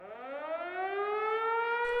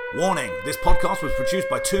Warning, this podcast was produced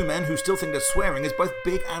by two men who still think that swearing is both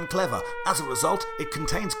big and clever. As a result, it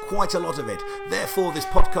contains quite a lot of it. Therefore, this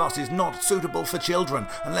podcast is not suitable for children,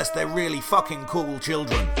 unless they're really fucking cool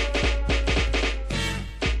children.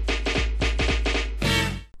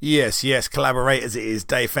 Yes, collaborators, it is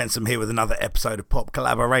Dave Fensom here with another episode of Pop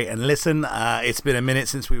Collaborate and Listen. It's been a minute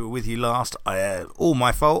since we were with you last. All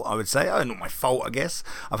my fault, I would say. Not my fault, I guess.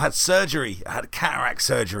 I've had surgery. I had cataract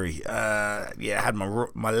surgery. I had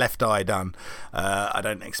my left eye done. I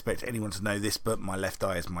don't expect anyone to know this, but my left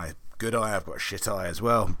eye is my good eye. I've got a shit eye as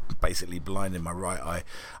well, basically blind in my right eye.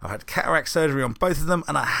 I've had cataract surgery on both of them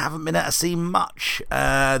and I haven't been able to see much.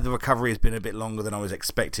 The recovery has been a bit longer than I was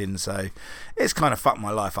expecting, so it's kind of fucked my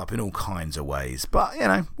life up in all kinds of ways, but you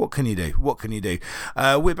know, what can you do?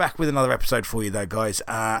 We're back with another episode for you though, guys,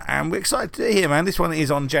 and we're excited to hear, man. This one is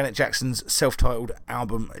on Janet Jackson's self-titled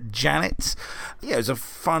album Janet. It was a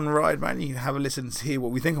fun ride, man. You can have a listen to hear what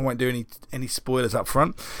we think. I won't do any spoilers up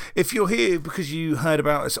front. If you're here because you heard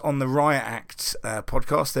about us on the Riot Act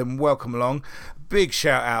podcast, then welcome along. Big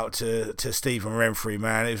shout out to Stephen Renfrey,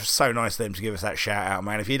 man. It was so nice of them to give us that shout out,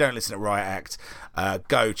 man. If you don't listen to Riot Act,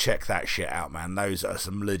 go check that shit out, man. Those are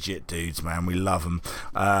some legit dudes, man. We love them.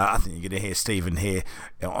 I think you're going to hear Stephen here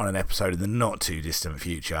on an episode in the not too distant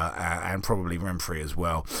future, and probably Renfrey as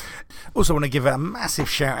well. Also want to give a massive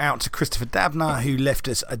shout out to Christopher Dabner, who left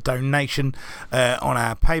us a donation on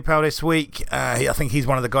our PayPal this week. I think he's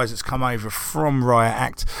one of the guys that's come over from Riot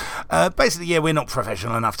Act. Basically, we're not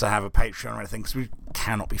professional enough to have a Patreon or anything, because we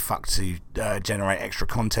cannot be fucked to generate extra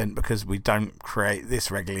content because we don't create this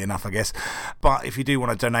regularly enough, I guess. But if you do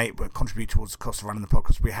want to donate but contribute towards the cost of running the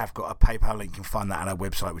podcast, we have got a PayPal link. You can find that at our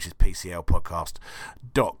website, which is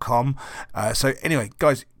pclpodcast.com. So anyway,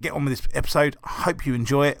 guys, get on with this episode. I hope you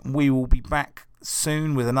enjoy it. We will be back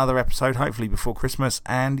soon with another episode, hopefully before Christmas.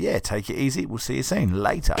 And take it easy. We'll see you soon.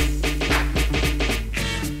 Later.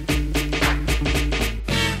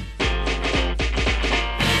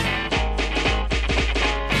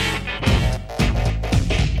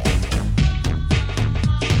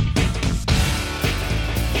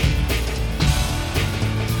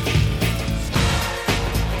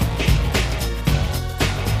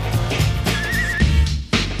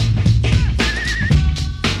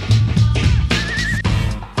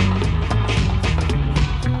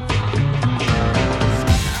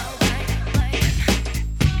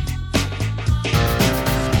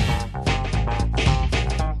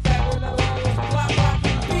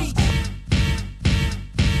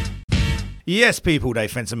 Yes, people,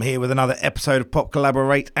 Dave Fensom here with another episode of Pop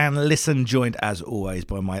Collaborate and Listen, joined as always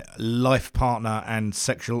by my life partner and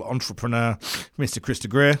sexual entrepreneur, Mr. Chris de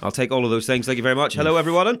Greer. I'll take all of those things. Thank you very much. Hello,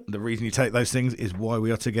 everyone. The reason you take those things is why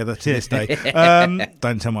we are together to this day.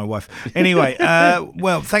 Don't tell my wife. Anyway,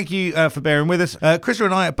 well, thank you for bearing with us. Chris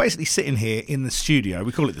and I are basically sitting here in the studio.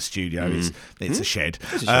 We call it the studio. It's a shed.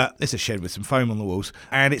 It's a shed with some foam on the walls.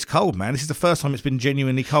 And it's cold, man. This is the first time it's been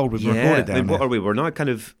genuinely cold we've recorded down there. What are we? We're now kind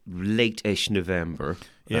of late-ish November.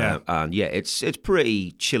 And it's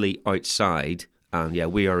pretty chilly outside. And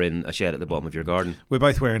we are in a shed at the bottom of your garden. We're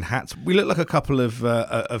both wearing hats. We look like a couple of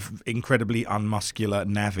incredibly unmuscular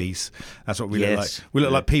navvies. That's what we look like. We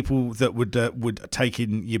look like people that would take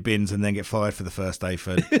in your bins and then get fired for the first day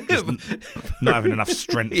for just not having enough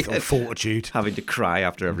strength or fortitude. Having to cry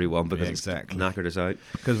after everyone because it's knackered us out.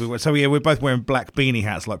 We're both wearing black beanie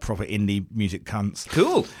hats like proper indie music cunts.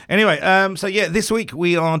 Cool. Anyway, this week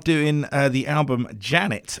we are doing the album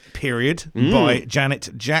Janet, period, by Janet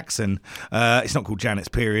Jackson. It's not called Janet's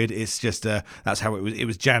period. It's just that's how it was. It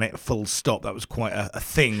was Janet full stop. That was quite a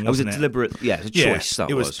thing. It was a deliberate, it's a choice.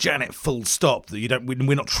 It was Janet full stop. That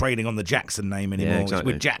we're not trading on the Jackson name anymore. Yeah,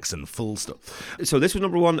 exactly. We're Jackson full stop. So this was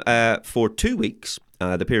number one for 2 weeks.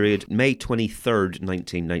 The period May 23rd,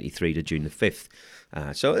 1993 to June the 5th.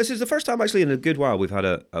 So this is the first time actually in a good while we've had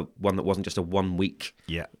a one that wasn't just a 1 week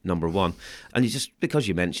number one. And because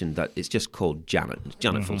you mentioned that it's just called Janet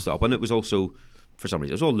full stop, and it was also, for some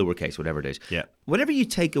reason, it was all lowercase, whatever it is. Yeah. Whenever you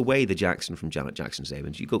take away the Jackson from Janet Jackson's name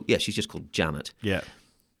and you go, she's just called Janet. Yeah.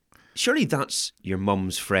 Surely that's your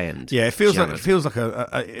mum's friend. Yeah, it feels Janet. like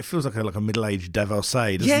a middle-aged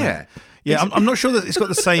divorcee, doesn't it? Yeah, I'm not sure that it's got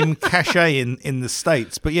the same cachet in the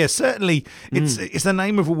States, but certainly it's the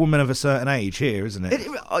name of a woman of a certain age here, isn't it?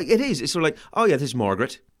 It is. It's sort of like, this is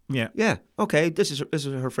Margaret. Yeah. Yeah. Okay. This is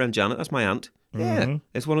her friend Janet. That's my aunt. Yeah.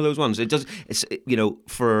 It's one of those ones. It's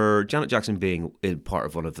for Janet Jackson being in part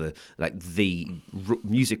of one of the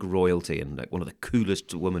music royalty and one of the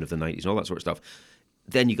coolest women of the 90s and all that sort of stuff.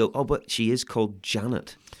 Then you go, but she is called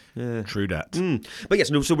Janet. Yeah. True that. But yes,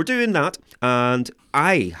 so we're doing that, and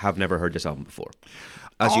I have never heard this album before.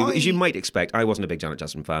 As you might expect, I wasn't a big Janet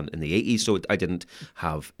Jackson fan in the 80s, so I didn't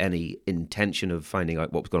have any intention of finding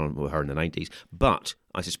out what was going on with her in the 90s. But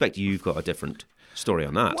I suspect you've got a different story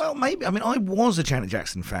on that. Well, maybe. I mean, I was a Janet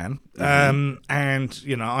Jackson fan, and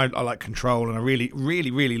you know, I like Control, and I really,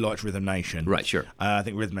 really, really liked Rhythm Nation. Right, sure. I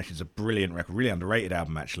think Rhythm Nation is a brilliant record, really underrated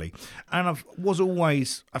album actually, and I was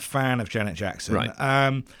always a fan of Janet Jackson.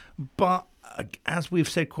 Right. But as we've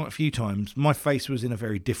said quite a few times, my face was in a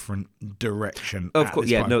very different direction. Of course,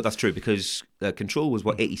 yeah, time. no, that's true, because Control was,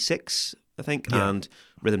 86, I think, and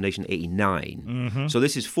Rhythm Nation 89. So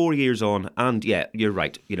this is 4 years on, and yeah, you're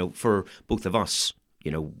right. You know, for both of us,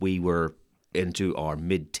 you know, we were into our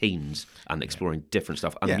mid-teens and exploring different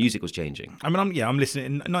stuff, and the music was changing. I mean, I'm listening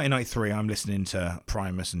in 1993. I'm listening to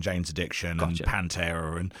Primus and Jane's Addiction and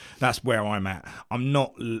Pantera, and that's where I'm at. I'm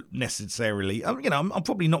not necessarily, you know, I'm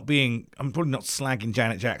probably not slagging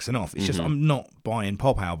Janet Jackson off. It's just I'm not buying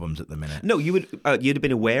pop albums at the minute. No, you'd have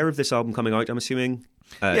been aware of this album coming out, I'm assuming.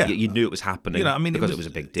 You knew it was happening, you know, I mean, because it was a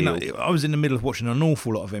big deal. You know, I was in the middle of watching an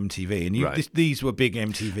awful lot of MTV, and these were big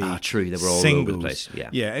MTV. True, they were all singles. over the place.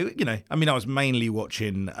 Yeah. You know, I mean, I was mainly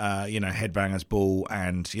watching, you know, Headbangers Ball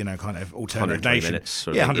and, you know, kind of Alternative Nation. Minutes,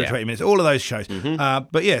 120 minutes, all of those shows.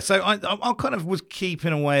 But yeah, so I kind of was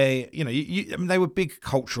keeping away. You know, I mean, they were big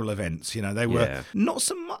cultural events. You know, they were not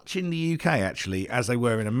so much in the UK actually as they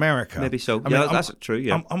were in America. Maybe so. I mean, that's true.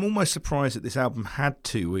 Yeah, I'm almost surprised that this album had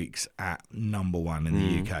 2 weeks at number one in the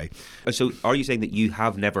UK. So are you saying that you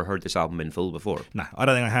have never heard this album in full before? No, I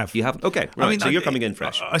don't think I have. You haven't? Okay, right. I mean, so you're coming in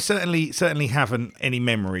fresh. I certainly haven't any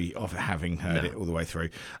memory of having heard it all the way through.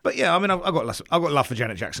 But yeah, I mean, I've got love for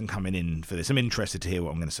Janet Jackson coming in for this. I'm interested to hear what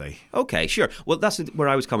I'm going to say. Okay, sure. Well, that's where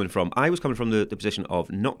I was coming from. I was coming from the position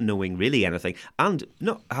of not knowing really anything, and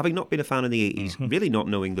having not been a fan in the 80s, really not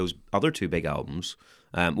knowing those other two big albums.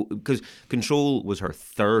 Because Control was her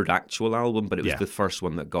third actual album, but it was the first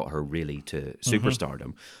one that got her really to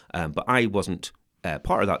superstardom. But I wasn't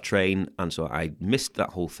part of that train, and so I missed that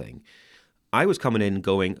whole thing. I was coming in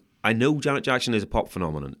going, I know Janet Jackson is a pop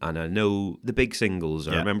phenomenon, and I know the big singles.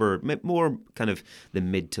 I remember more kind of the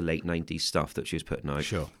mid to late 90s stuff that she was putting out.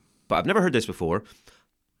 Sure. But I've never heard this before.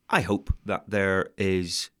 I hope that there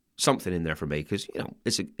is something in there for me, because, you know,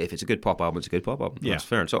 if it's a good pop album, it's a good pop album. Yeah. That's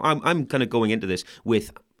fair. So I'm kind of going into this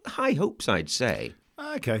with high hopes, I'd say.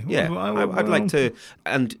 Okay. Yeah, I'd like to.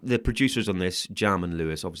 And the producers on this, Jam and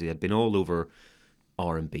Lewis, obviously had been all over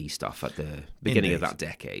R&B stuff at the beginning of that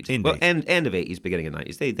decade. Indeed. Well, end of 80s, beginning of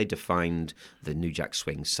 90s. They defined the New Jack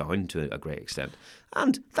Swing sound to a great extent.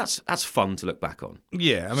 And that's fun to look back on.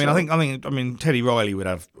 Yeah, I mean, I mean, Teddy Riley would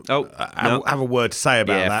have have a word to say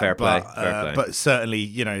about that. Fair play. But certainly,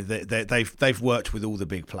 you know, they've worked with all the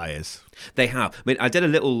big players. They have. I mean, I did a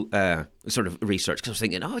little sort of research because I was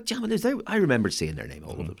thinking, Jam and Lewis, I remembered seeing their name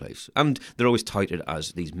all over the place, and they're always touted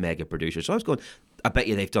as these mega producers. So I was going, I bet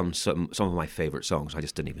you they've done some of my favourite songs. I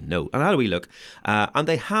just didn't even know. And how do we look? And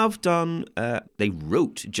they have done. They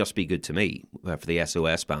wrote "Just Be Good to Me" for the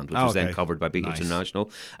SOS band, which was then covered by Beatles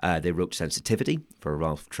International. They wrote "Sensitivity" for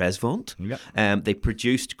Ralph Tresvant. Yep. They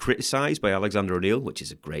produced "Criticised" by Alexander O'Neill, which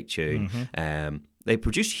is a great tune. They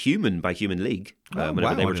produced "Human" by Human League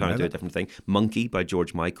whenever they were trying to do a different thing. "Monkey" by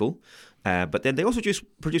George Michael. But then they also just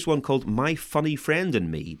produced one called "My Funny Friend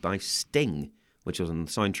and Me" by Sting, which was on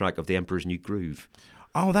the soundtrack of The Emperor's New Groove.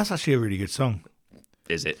 Oh, that's actually a really good song.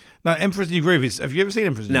 Is it? No, Emperor's New Groove is... Have you ever seen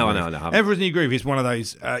Emperor's New Groove? No. Emperor's New Groove is one of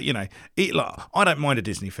those, you know... Like, I don't mind a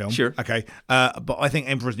Disney film. Sure. Okay. But I think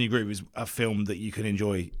Emperor's New Groove is a film that you can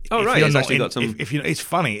enjoy. Oh, right. It's actually got some... If you know, it's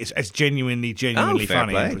funny. It's genuinely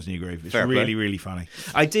funny, play. Emperor's New Groove. It's really funny.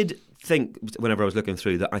 I did think, whenever I was looking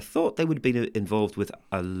through, that I thought they would have been involved with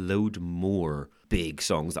a load more big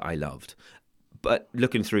songs that I loved. But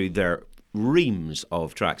looking through their reams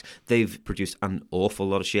of tracks, they've produced an awful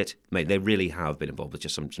lot of shit. Mate, they really have been involved with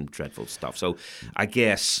just some dreadful stuff. So I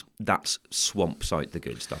guess that swamps out the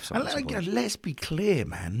good stuff. Let's be clear,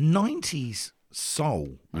 man. 90s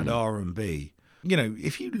soul and R&B. You know,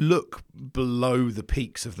 if you look below the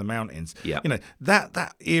peaks of the mountains, you know,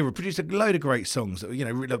 that era produced a load of great songs that, you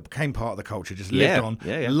know, really became part of the culture, just lived on.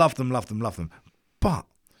 Loved them. But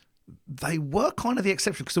they were kind of the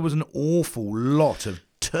exception, because there was an awful lot of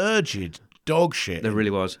turgid dog shit. There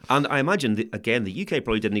really was. And I imagine, the UK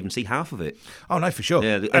probably didn't even see half of it. Oh, no, for sure.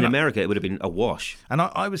 Yeah, in America, it would have been a wash. And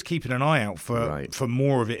I was keeping an eye out for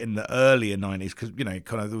more of it in the earlier 90s, because, you know,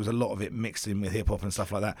 kind of there was a lot of it mixed in with hip-hop and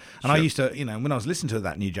stuff like that. And I used to, you know, when I was listening to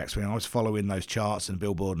that New Jack Swing, I was following those charts and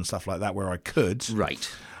Billboard and stuff like that where I could. Right.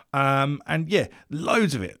 And yeah,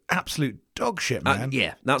 loads of it. Absolute dog shit, man.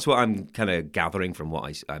 Yeah, that's what I'm kind of gathering from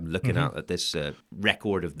what I'm looking at this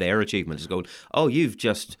record of their achievements. Is going, oh, you've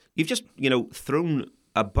just you know, thrown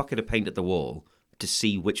a bucket of paint at the wall to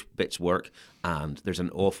see which bits work, and there's an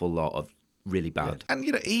awful lot of really bad. And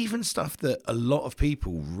even stuff that a lot of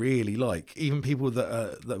people really like, even people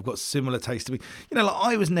that have got similar taste to me. Like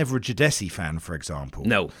I was never a Jadesi fan, for example.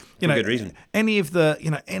 No, for good reason. Any of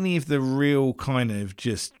the real kind of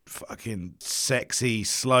just fucking sexy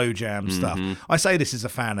slow jam stuff. I say this as a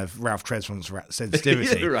fan of Ralph Tresvant's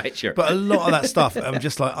Sensitivity, right? Sure. But a lot of that stuff, I'm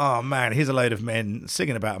just like, oh man, here's a load of men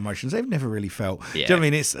singing about emotions they've never really felt. Yeah. Do you know what I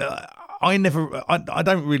mean? It's I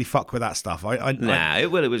don't really fuck with that stuff.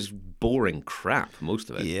 It was boring crap, most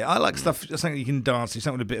of it. Yeah, I like stuff, something you can dance to,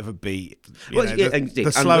 something with a bit of a beat.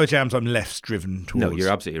 The slower jams I'm less driven towards. No,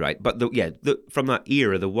 you're absolutely right. But from that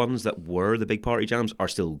era, the ones that were the big party jams are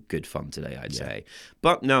still good fun today, I'd say.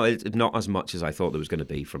 But no, it's not as much as I thought there was going to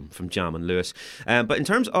be from Jam and Lewis. But in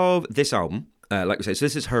terms of this album, like we said, so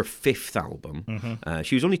this is her 5th album.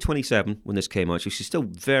 She was only 27 when this came out. She's still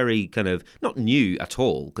very kind of, not new at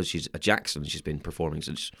all, because she's a Jackson. She's been performing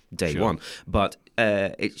since day one. But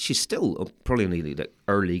she's still probably only the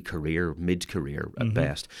early career, mid-career at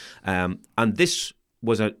best. And this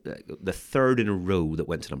was the 3rd in a row that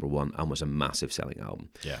went to number 1 and was a massive selling album.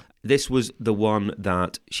 Yeah. This was the one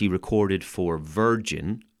that she recorded for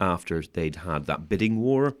Virgin after they'd had that bidding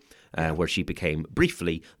war. Where she became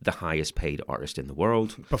briefly the highest paid artist in the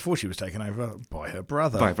world. Before she was taken over by her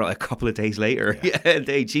brother. A couple of days later.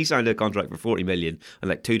 Yeah. She signed a contract for 40 million, and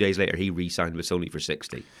like 2 days later he re-signed with Sony for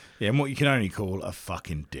 60. Yeah, and what you can only call a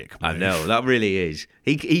fucking dick move. I know, that really is.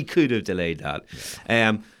 He could have delayed that.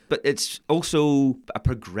 Yeah. But it's also a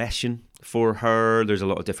progression for her. There's a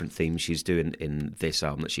lot of different themes she's doing in this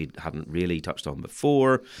album that she hadn't really touched on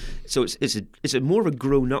before. So it's a more of a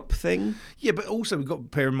grown-up thing. Yeah, but also we've got to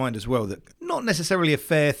bear in mind as well that not necessarily a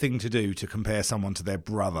fair thing to do to compare someone to their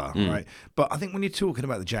brother, right? But I think when you're talking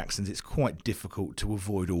about the Jacksons, it's quite difficult to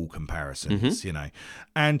avoid all comparisons,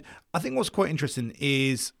 And I think what's quite interesting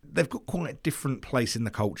is they've got quite a different place in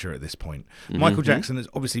the culture at this point. Michael Jackson has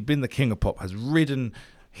obviously been the king of pop, has ridden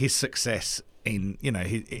his success in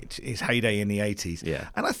his heyday in the 80s. Yeah.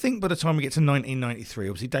 And I think by the time we get to 1993,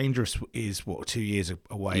 obviously Dangerous is 2 years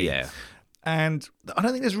away. Yeah. And I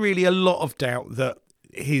don't think there's really a lot of doubt that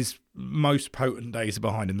his most potent days are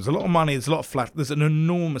behind him. There's a lot of money, there's a lot of there's an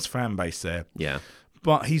enormous fan base there. Yeah.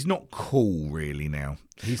 But he's not cool really now.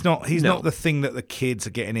 He's not the thing that the kids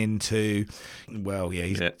are getting into. Well, yeah,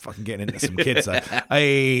 he's fucking getting into some kids though.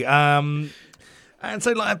 And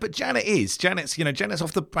so, but Janet is. Janet's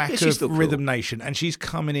off the back of Rhythm Nation, and she's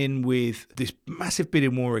coming in with this massive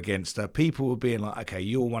bidding war against her. People were being like, okay,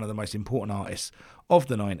 you're one of the most important artists of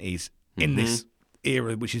the 90s in this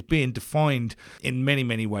era, which is being defined in many,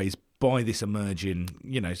 many ways by this emerging,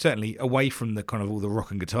 certainly away from the kind of all the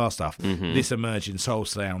rock and guitar stuff, this emerging soul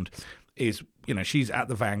sound is, she's at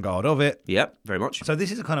the vanguard of it. Yep, very much. So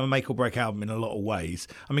this is a kind of a make or break album in a lot of ways.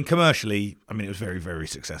 I mean, commercially, it was very, very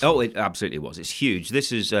successful. Oh, it absolutely was. It's huge.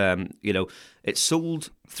 This is, it sold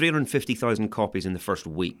 350,000 copies in the first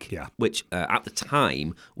week, which at the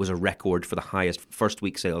time was a record for the highest first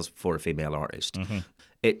week sales for a female artist.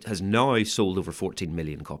 It has now sold over 14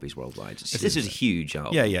 million copies worldwide. This is a huge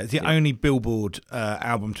album. Yeah. It's the only Billboard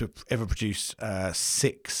album to ever produce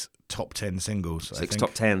 6 top 10 singles. 6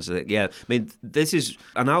 top 10s, yeah. I mean, this is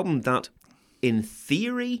an album that, in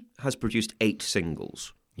theory, has produced 8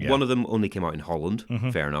 singles. Yeah. One of them only came out in Holland,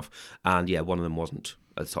 fair enough. And one of them wasn't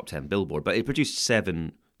a top 10 Billboard, but it produced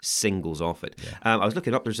 7 singles off it. Yeah. I was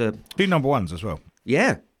looking up, there's 2 number ones as well.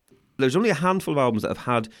 Yeah. There's only a handful of albums that have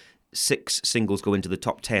had 6 singles go into the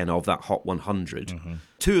top 10 of that Hot 100.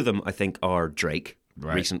 2 of them, I think, are Drake,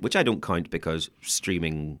 recent, which I don't count because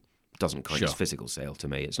streaming doesn't count as physical sale to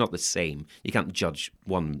me. It's not the same. You can't judge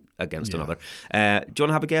one against another. Do you want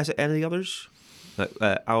to have a guess at any of the others?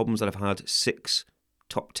 Albums that have had 6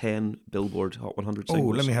 top 10 Billboard Hot 100 singles?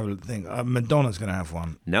 Oh, let me have a think. Madonna's going to have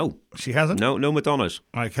one. No. She hasn't? No Madonna's.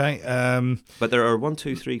 Okay. But there are 1,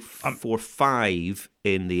 2, 3, 4, 5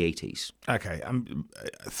 in the 80s. Okay.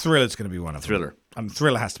 Thriller's going to be one of them. Thriller.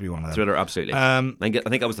 Thriller has to be one of them. Thriller, absolutely. I think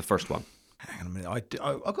that was the first one. Hang on a minute.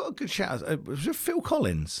 I got a good shout. Was it Phil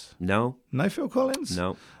Collins? No. No Phil Collins?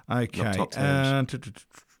 No. Okay. Not top 10s.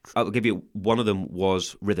 I'll give you one of them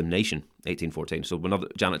was Rhythm Nation, 1814. So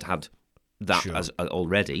Janet had that as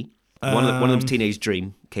already. One of them's Teenage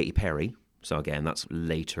Dream, Katy Perry. So again, that's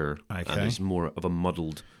later. Okay. And it's more of a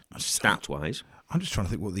muddled stat-wise. I'm just trying to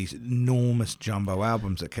think what these enormous jumbo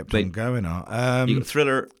albums that kept on going are. You got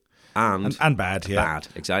Thriller. And Bad, yeah. Bad,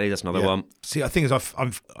 exactly. That's another one. See, I think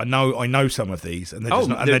I know some of these, and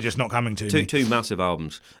they're just not coming to me. Two massive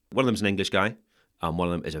albums. One of them's an English guy, And one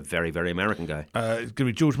of them is a very, very American guy. It's going to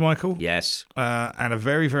be George Michael. Yes. And a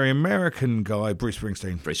very, very American guy, Bruce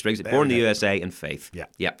Springsteen. Bruce Springsteen, born in the USA and Faith.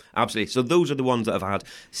 Yeah, absolutely. So those are the ones that have had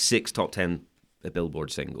 6 top 10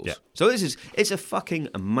 Billboard singles. Yeah. So it's a fucking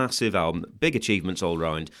massive album, big achievements all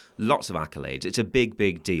round, lots of accolades. It's a big,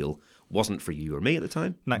 big deal. Wasn't for you or me at the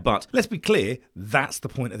time, no, but let's be clear, that's the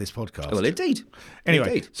point of this podcast. Well, indeed. Anyway,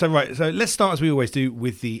 indeed. so let's start as we always do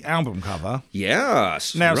with the album cover.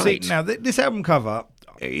 Yes. Now, right. This album cover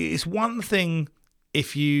is one thing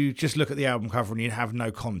if you just look at the album cover and you have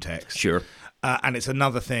no context. Sure. And it's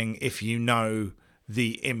another thing if you know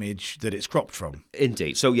the image that it's cropped from.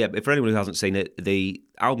 Indeed. So, yeah, for anyone who hasn't seen it, the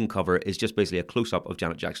album cover is just basically a close-up of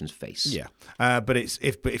Janet Jackson's face. Yeah. But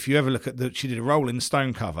if you ever look at she did a Rolling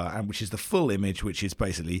Stone cover, and which is the full image, which is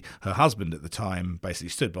basically her husband at the time, basically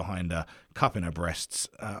stood behind her, cupping her breasts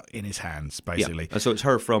in his hands, basically. Yeah. And so it's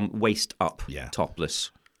her from waist up,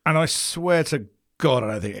 topless. And I swear to God,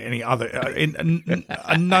 I don't think any other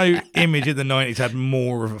no image in the 90s had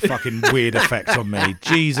more of a fucking weird effect on me.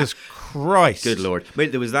 Jesus Christ. Good Lord.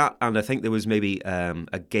 But there was that, and I think there was maybe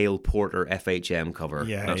a Gail Porter FHM cover.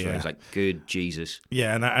 Yeah, that's where it was like, good Jesus.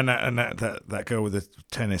 Yeah, and that girl with the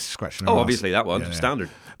tennis scratching her ass. Oh, obviously that one,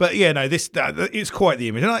 standard. But yeah, no, it's quite the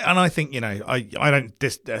image, and I think I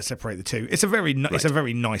don't separate the two. It's a very it's a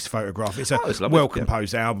very nice photograph. It's a well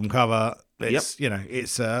composed album cover. It's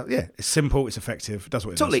it's simple, it's effective, it does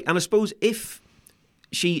what it totally. does. And I suppose if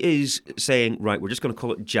she is saying, right, we're just going to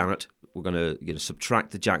call it Janet, we're going to subtract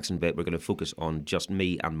the Jackson bit, we're going to focus on just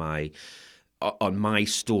me and my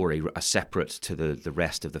story, separate to the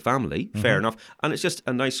rest of the family. Mm-hmm. Fair enough. And it's just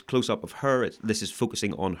a nice close up of her. This is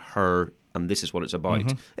focusing on her, and this is what it's about.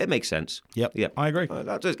 Mm-hmm. It makes sense. Yep. I agree.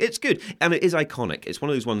 It's good, and it is iconic. It's one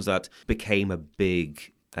of those ones that became a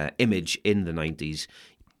big image in the 90s.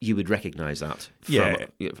 You would recognise that from,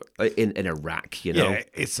 in Iraq, you know. Yeah,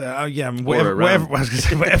 it's whatever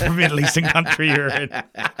Middle Eastern country you're in.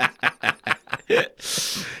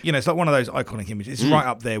 It's like one of those iconic images. It's right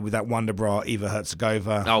up there with that Wonderbra Eva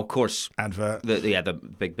Herzegovina. Oh, of course, advert. The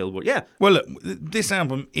big billboard. Yeah. Well, look, this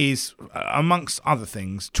album is, amongst other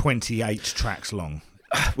things, 28 tracks long.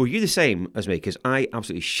 Were you the same as me? Because I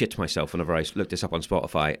absolutely shit myself whenever I looked this up on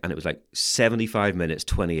Spotify, and it was like 75 minutes,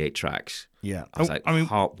 28 tracks. Yeah. I was like,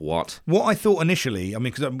 what? What I thought initially,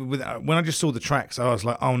 because when I just saw the tracks, I was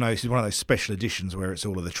like, oh no, this is one of those special editions where it's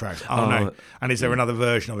all of the tracks. Oh no. And is there another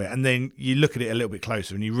version of it? And then you look at it a little bit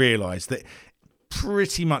closer and you realise that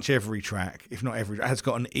pretty much every track, if not every, has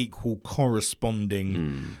got an equal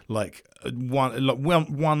corresponding, like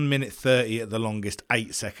 1 minute 30 at the longest,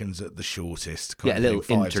 8 seconds at the shortest. A little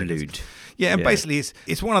interlude. Yeah, and basically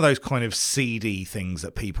it's one of those kind of CD things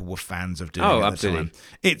that people were fans of doing at absolutely.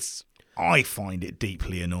 the time. I find it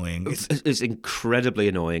deeply annoying. It's incredibly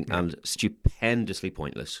annoying and stupendously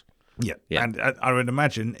pointless. Yeah, and I would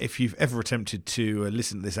imagine if you've ever attempted to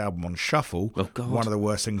listen to this album on shuffle, one of the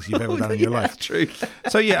worst things you've ever done in your life. True.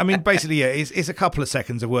 So basically, it's a couple of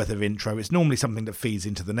seconds of worth of intro. It's normally something that feeds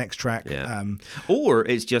into the next track. Yeah. Or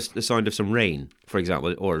it's just the sound of some rain, for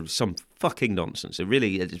example, or some fucking nonsense. It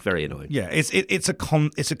really is very annoying. Yeah, it's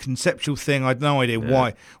a conceptual thing. I had no idea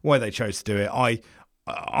why they chose to do it.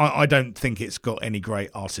 I don't think it's got any great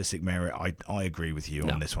artistic merit. I agree with you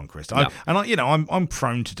on this one, Chris. I'm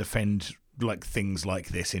prone to defend like things like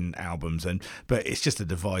this in albums, but it's just a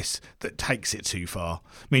device that takes it too far.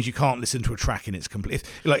 It means you can't listen to a track in its complete.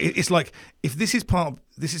 It's like if this is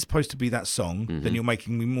supposed to be that song, then you're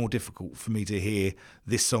making me more difficult for me to hear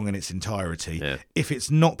this song in its entirety. Yeah. If it's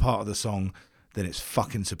not part of the song, then it's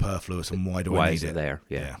fucking superfluous, and why do I need it? There?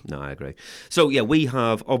 Yeah. No, I agree. So we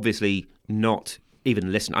have obviously not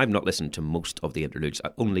even listened. I've not listened to most of the interludes,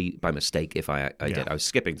 only by mistake. If I did, I was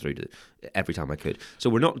skipping through every time I could. So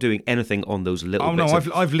we're not doing anything on those little. Oh no,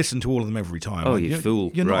 I've listened to all of them every time. Oh, you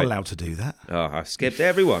fool! You're not allowed to do that. Oh, I skipped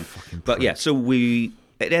everyone. But yeah, so it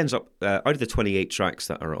ends up out of the 28 tracks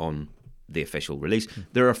that are on the official release,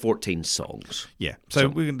 there are 14 songs. Yeah. So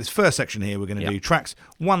this first section here, we're going to do tracks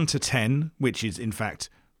 1 to 10, which is in fact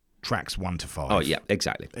tracks 1 to 5. Oh, yeah,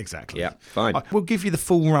 exactly. Yeah, fine. We'll give you the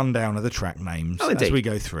full rundown of the track names as we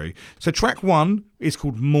go through. So track 1 is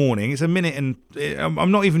called Morning. It's a minute and...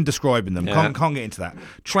 I'm not even describing them. Can't get into that.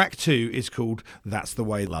 Track 2 is called That's the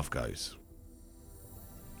Way Love Goes.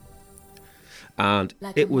 And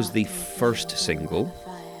it was the first single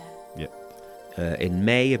in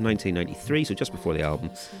May of 1993, so just before the album.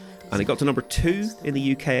 And it got to number 2 in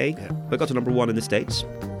the UK, but it got to number 1 in the States.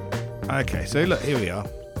 Okay, so look, here we are.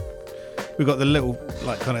 We've got the little,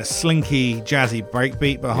 kind of slinky, jazzy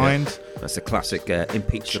breakbeat behind. Yeah. That's the classic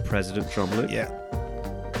impeach the president drum loop. Yeah.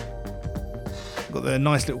 got the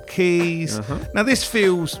nice little keys. Now this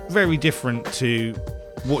feels very different to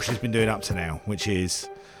what she's been doing up to now, which is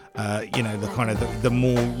the kind of the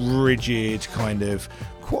more rigid kind of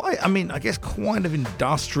quite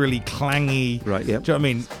industrially clangy, right? Yeah, do you know what I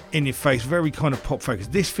mean, in your face, very kind of pop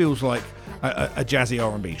focused. This feels like a jazzy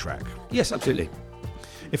R&B track. Yes, absolutely.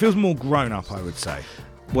 It feels more grown up, I would say.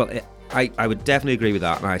 Well, I would definitely agree with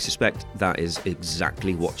that, and I suspect that is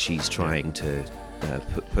exactly what she's trying to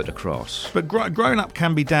put across. But Grown Up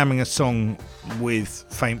can be damning a song with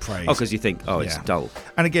faint praise. Oh, because you think, it's dull.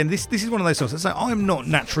 And again, this is one of those songs. So I'm not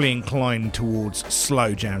naturally inclined towards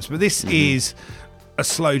slow jams, but this is a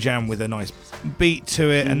slow jam with a nice beat to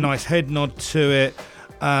it, a nice head nod to it.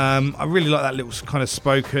 I really like that little kind of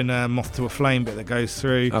spoken Moth to a Flame bit that goes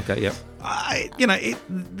through. Okay, yeah.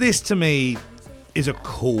 This to me is a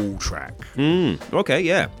cool track. Okay,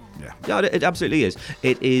 yeah. Yeah, it absolutely is.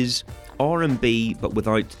 It is R&B, but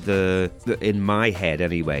without the in my head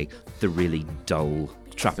anyway, the really dull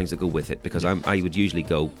trappings that go with it, because I would usually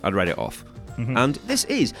I'd write it off. And this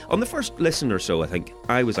is, on the first listen or so, I think,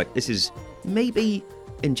 I was like, this is maybe,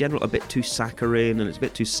 in general, a bit too saccharine, and it's a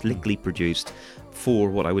bit too slickly produced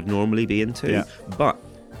for what I would normally be into, but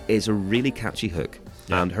it's a really catchy hook,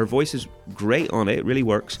 and her voice is great on it, it really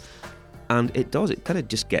works. And it kind of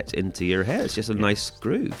just gets into your head. It's just a nice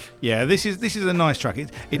groove. Yeah, this is a nice track.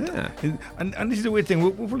 And this is a weird thing.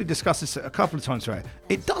 We'll probably discuss this a couple of times throughout.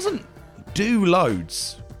 It doesn't do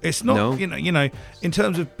loads. It's not, in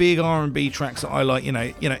terms of big R&B tracks that I like,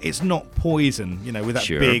 it's not Poison, with that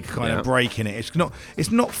big kind of break in it.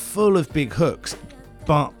 It's not full of big hooks,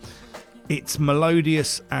 but it's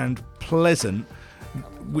melodious and pleasant,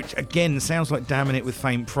 which again sounds like damning it with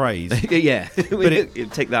faint praise. Yeah, but you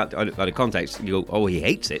take that out of context, you go, oh, he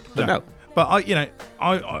hates it. But no. But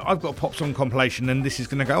I've got a pop song compilation, and this is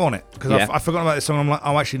going to go on it because I've forgotten about this song. I'm like,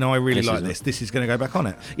 oh, actually, no, I really like this. This is going to go back on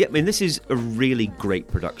it. Yeah, I mean, this is a really great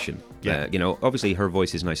production. Yeah, obviously her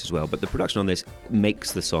voice is nice as well, but the production on this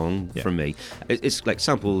makes the song for me. It's like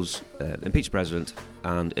samples Impeach President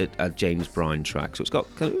and a James Brown track, so it's got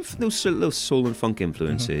kind of those little soul and funk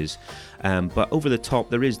influences. But over the top,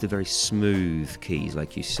 there is the very smooth keys,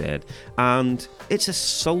 like you said, and it's a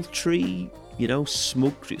sultry,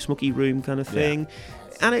 smoky room kind of thing,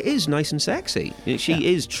 and it is nice and sexy.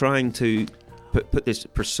 She is trying to put this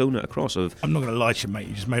persona across of... I'm not going to lie to you, mate,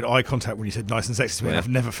 you just made eye contact when you said nice and sexy to me, and I've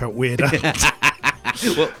never felt weirder.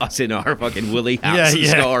 Well, us in our fucking woolly hats and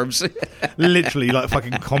scarves. Literally like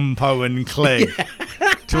fucking Compo and Clegg.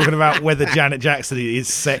 Talking about whether Janet Jackson is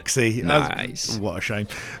sexy. Nice. What a shame.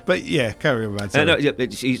 But yeah, carry on,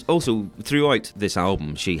 man. She's also, throughout this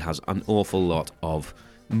album, she has an awful lot of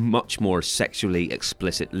much more sexually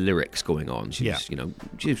explicit lyrics going on.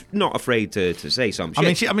 She's not afraid to say something.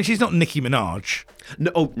 I mean, she's not Nicki Minaj.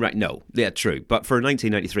 No, right, no. Yeah, true. But for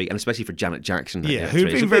 1993, and especially for Janet Jackson... Yeah,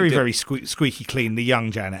 who'd been very, very squeaky clean, the young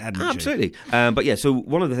Janet, hadn't Absolutely. But yeah, so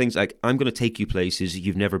one of the things, like, I'm going to take you places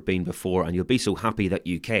you've never been before, and you'll be so happy that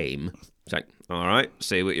you came. It's like, all right,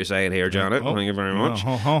 see what you're saying here, Janet. Thank you very much.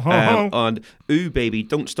 And, ooh, baby,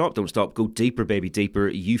 don't stop, go deeper, baby, deeper.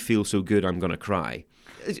 You feel so good, I'm going to cry.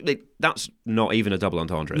 That's not even a double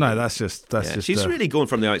entendre. No, that's just. She's really going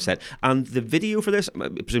from the outset, and the video for this,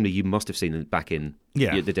 presumably you must have seen it back in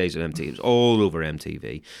the days of MTV. It was all over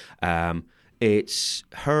MTV. It's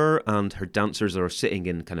her and her dancers are sitting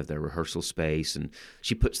in kind of their rehearsal space, and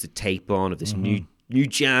she puts the tape on of this new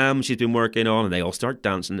jam she's been working on, and they all start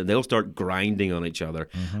dancing and they all start grinding on each other,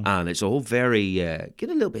 and it's all very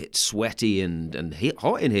getting a little bit sweaty and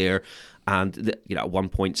hot in here. And at one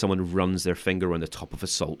point, someone runs their finger on the top of a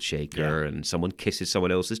salt shaker, and someone kisses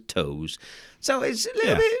someone else's toes. So it's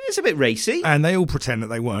a bit racy. And they all pretend that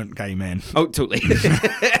they weren't gay men. Oh, totally.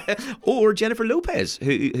 Or Jennifer Lopez,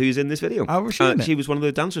 who's in this video. Oh, was she in it? She was one of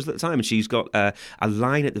the dancers at the time, and she's got a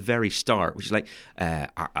line at the very start, which is like,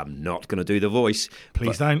 I'm not going to do the voice.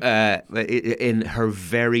 Please don't. In her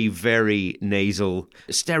very, very nasal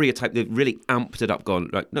stereotype, they've really amped it up,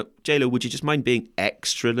 gone, like, no, J-Lo, would you just mind being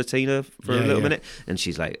extra Latina for a little minute? And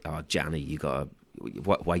she's like, oh, Janny, you got to...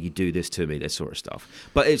 why you do this to me, this sort of stuff.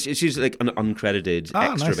 But she's like an uncredited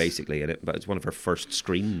extra basically in it, but it's one of her first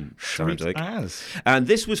screen times, I think. And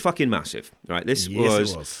this was fucking massive, right? This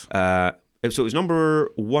was. So it was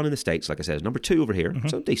number 1 in the States, like I said, number 2 over here,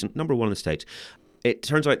 so decent, number 1 in the States. It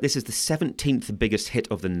turns out this is the 17th biggest hit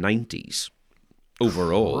of the 90s.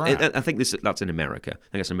 Overall, I think that's in America. I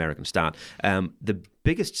think that's an American stat. The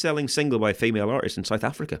biggest selling single by a female artist in South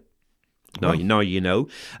Africa. Now you know.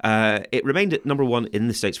 It remained at number 1 in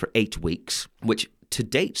the States for 8 weeks, which to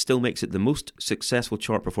date still makes it the most successful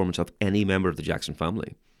chart performance of any member of the Jackson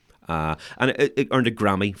family. And it earned a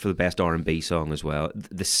Grammy for the best R&B song as well.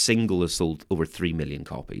 The single has sold over 3 million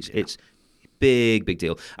copies. Yeah. It's big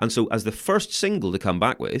deal. And so as the first single to come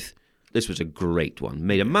back with, this was a great one.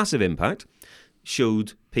 Made a massive impact,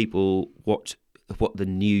 showed people what the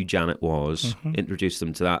new Janet was, introduced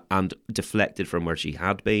them to that, and deflected from where she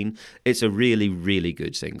had been. It's a really, really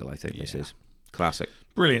good single, I think. This is classic.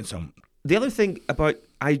 Brilliant song. The other thing about,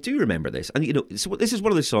 I do remember this, and this is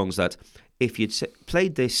one of the songs that if you'd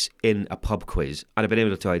played this in a pub quiz, I'd have been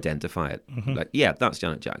able to identify it. Like, yeah, that's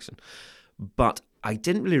Janet Jackson. But I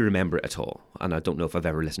didn't really remember it at all, and I don't know if I've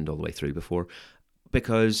ever listened all the way through before,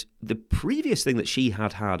 because the previous thing that she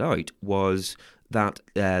had out was that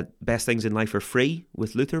Best Things in Life Are Free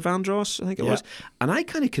with Luther Vandross, I think it was. And I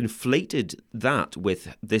kind of conflated that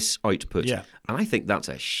with this output. Yeah. And I think that's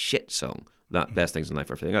a shit song, that Best Things in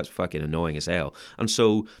Life Are Free. That's fucking annoying as hell. And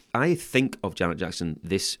so I think of Janet Jackson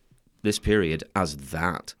this period as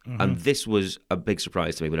that. And this was a big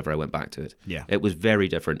surprise to me whenever I went back to it. Yeah. It was very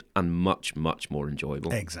different and much, much more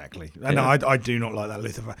enjoyable. Exactly. And I do not like that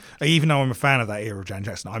Luther. Even though I'm a fan of that era of Janet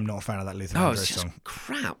Jackson, I'm not a fan of that Luther Vandross it's just song.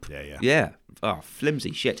 Crap. Yeah. Oh,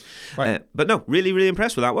 flimsy shit. Right. But no, really, really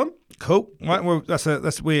impressed with that one. Cool. Right. Well, I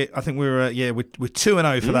think we're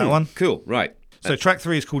 2-0 for that one. Cool. Right. So track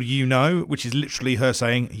 3 is called You Know, which is literally her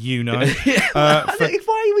saying, you know.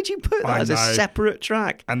 Why would you put that as a separate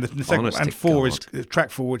track? And the second, and 4 is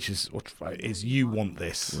track 4, which is You Want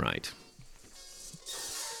This. Right.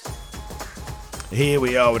 Here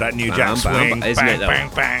we are with that new Jack swing. Bang,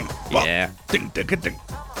 bang. Yeah. Ding, ding, ding.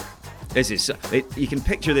 This is you can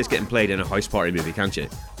picture this getting played in a house party movie, can't you?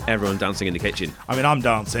 Everyone dancing in the kitchen. I mean, I'm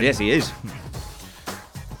dancing. Yes, he is.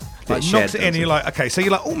 Like knocks it in, and you're like, okay, so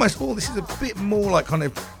you're like almost, this is a bit more like kind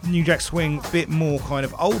of New Jack Swing, bit more kind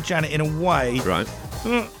of old Janet in a way. Right.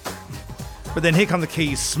 But then here come the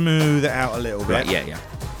keys, smooth it out a little bit. Right,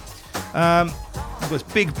 yeah. There's this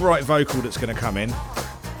big bright vocal that's going to come in.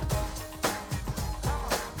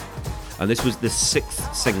 And this was the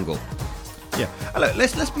 6th single. Yeah. Look,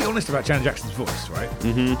 let's be honest about Janet Jackson's voice, right?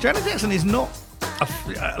 Janet Jackson is not a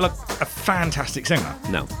fantastic singer.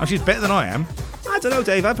 No. And she's better than I am. I don't know,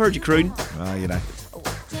 Dave. I've heard you croon. You know.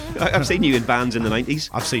 I've seen you in bands in the 90s.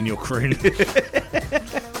 I've seen your croon.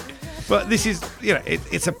 But this is,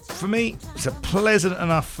 for me, it's a pleasant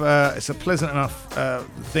enough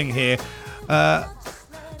thing here. But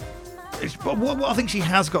what I think she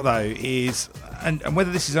has got though is, and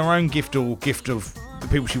whether this is her own gift or gift of the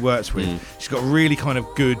people she works with, she's got a really kind of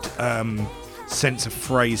good sense of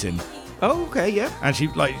phrasing. Oh, okay, yeah. And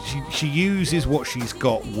she uses what she's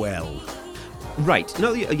got well. Right.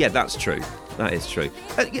 No, yeah, that's true. That is true.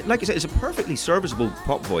 Like I said, it's a perfectly serviceable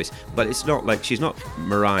pop voice, but it's not like she's not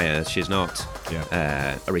Mariah, she's not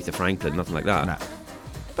Aretha Franklin, nothing like that. Nah.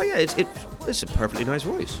 But yeah, it's a perfectly nice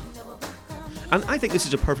voice. And I think this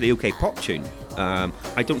is a perfectly okay pop tune.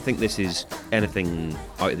 I don't think this is anything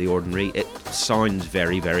out of the ordinary. It sounds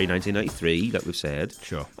very, very 1993, like we've said.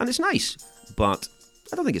 Sure. And it's nice, but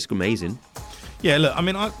I don't think it's amazing. Yeah, look, I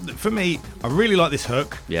mean, for me, I really like this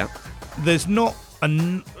hook. Yeah. There's not a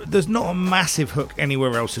massive hook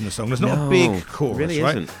anywhere else in the song. There's not a big chorus, really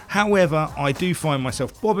right? Isn't. However, I do find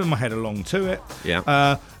myself bobbing my head along to it.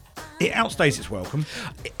 Yeah. It outstays its welcome.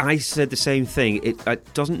 I said the same thing.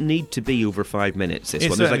 It doesn't need to be over 5 minutes. This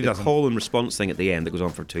one. There's like a call and response thing at the end that goes on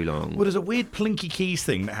for too long. Well, there's a weird plinky keys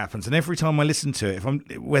thing that happens, and every time I listen to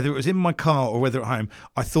it, whether it was in my car or whether at home,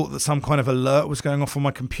 I thought that some kind of alert was going off on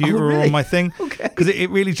my computer or on my thing. Okay. Because it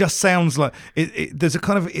really just sounds like there's a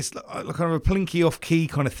kind of it's kind of a plinky off key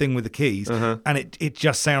kind of thing with the keys, and it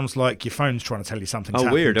just sounds like your phone's trying to tell you something.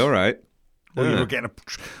 Oh, weird. All right. Or you're getting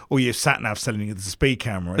or your sat nav telling you there's a speed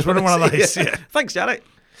camera. It's one of those. Yeah. Thanks, Janet.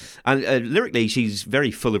 And lyrically, she's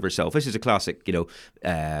very full of herself. This is a classic.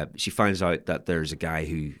 She finds out that there's a guy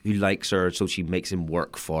who likes her, so she makes him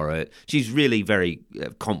work for it. She's really very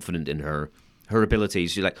confident in her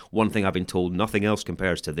abilities. She's like, one thing I've been told, nothing else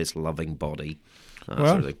compares to this loving body.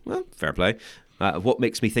 Well, fair play. What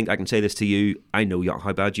makes me think I can say this to you? I know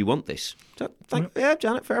how bad you want this. So, yeah,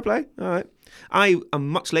 Janet, fair play. All right. I am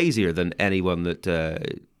much lazier than anyone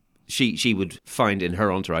that she would find in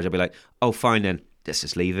her entourage. I'd be like, oh, fine then, let's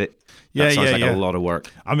just leave it. That sounds like a lot of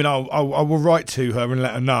work. I mean, I will write to her and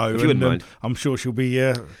let her know. If you wouldn't mind. I'm sure she'll be...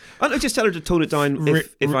 I'll just tell her to tone it down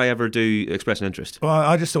if I ever do express an interest. Well,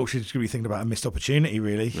 I just thought she was going to be thinking about a missed opportunity,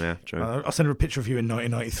 really. Yeah, true. I'll send her a picture of you in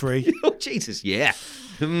 1993. Oh, Jesus, yeah.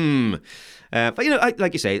 But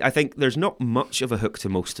like you say, I think there's not much of a hook to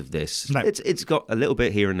most of this. No. It's got a little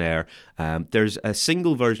bit here and there. There's a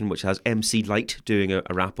single version which has MC Lyte doing a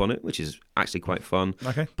rap on it, which is actually quite fun.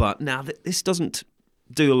 Okay. But now this doesn't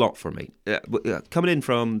do a lot for me. Coming in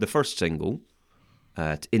from the first single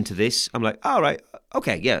into this, I'm like, all right,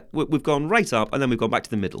 okay, yeah, we've gone right up, and then we've gone back to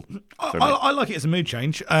the middle. I like it as a mood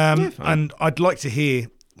change, and I'd like to hear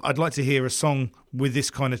a song with this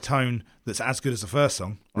kind of tone that's as good as the first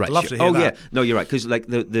song. I'd love to hear that. Yeah, no, you're right, because like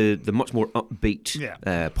the much more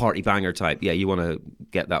upbeat party banger type, you want to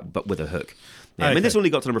get that, but with a hook. Yeah, I mean, this only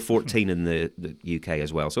got to number 14 in the UK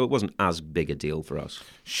as well, so it wasn't as big a deal for us.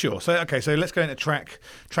 Sure. So let's go into tracks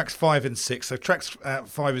 5 and 6. So tracks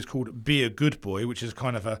 5 is called "Be a Good Boy," which is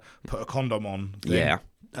kind of a put a condom on thing. Yeah.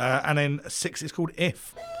 And then 6 is called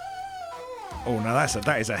 "If." Oh, now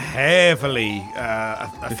that is a heavily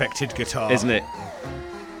affected guitar, isn't it?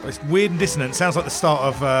 It's weird and dissonant. Sounds like the start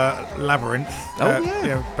of Labyrinth.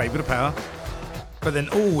 Baby with the Power. But then,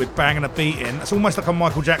 with banging a beat in. It's almost like a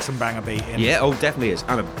Michael Jackson banger beat in. Yeah, definitely is.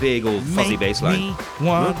 And a big old fuzzy bass line. Me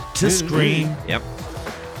want to scream. Yep.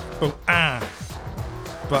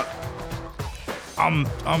 But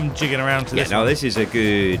I'm jigging around to this. Yeah, now this is a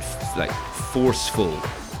good, forceful,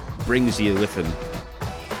 brings you with him.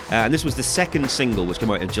 And this was the second single, which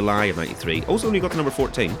came out in July of 93. Also only got to number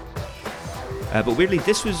 14. But weirdly,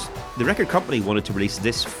 this was... The record company wanted to release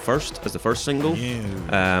this first as the first single,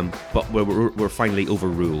 but we're finally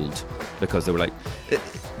overruled because they were like,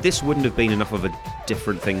 this wouldn't have been enough of a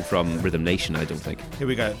different thing from Rhythm Nation, I don't think. Here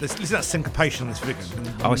we go. Listen to that syncopation on this video.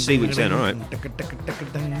 Oh, I see what you're saying, all right.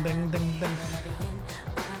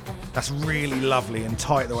 That's really lovely and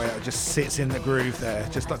tight, the way it just sits in the groove there.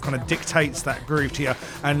 Just like kind of dictates that groove to you.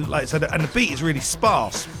 And and the beat is really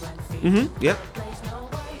sparse. Mm-hmm, yep.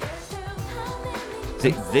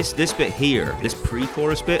 This bit here, this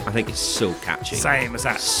pre-chorus bit, I think is so catchy. Same as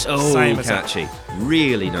that. Same catchy.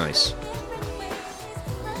 Really nice.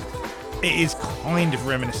 It is kind of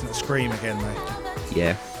reminiscent of Scream again, though.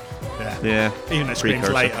 Yeah. Even though Scream's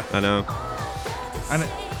later. I know. And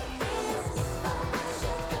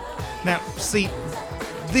now, see,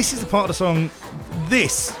 this is the part of the song.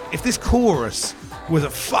 If this chorus was a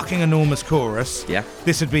fucking enormous chorus,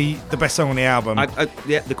 this would be the best song on the album.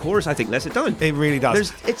 The chorus, I think, lets it down. It really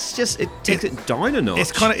does. It takes it down a notch.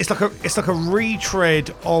 It's like a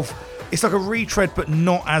retread, but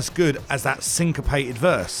not as good as that syncopated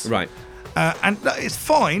verse. Right. And it's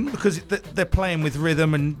fine because they're playing with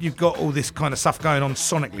rhythm and you've got all this kind of stuff going on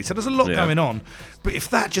sonically. So there's a lot going on. But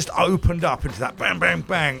if that just opened up into that bang, bang,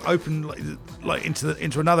 bang, opened like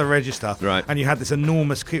into another register, right, and you had this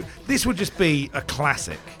enormous cue, this would just be a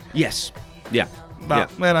classic. Yes. Yeah.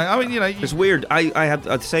 But I mean, it's weird. I had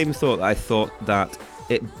the same thought. I thought that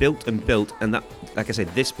it built and built, and that, like I said,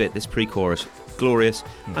 this pre-chorus, glorious,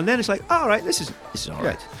 and then it's like, all right, this is all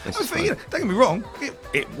right. Don't get me wrong,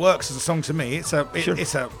 it works as a song to me. It's a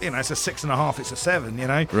 6.5. It's a 7.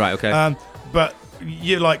 Right. Okay. But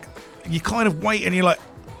you kind of wait and you're like,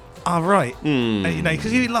 all right, and,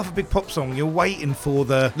 because you love a big pop song, you're waiting for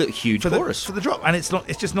the huge chorus for the drop, and it's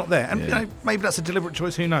just not there. And maybe that's a deliberate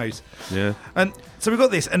choice. Who knows? Yeah. And so we've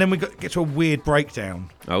got this, and then we get to a weird breakdown.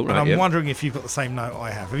 Oh, right. And I'm wondering if you've got the same note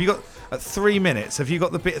I have. Have you got at 3 minutes? Have you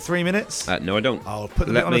got the bit at 3 minutes? No, I don't. I'll put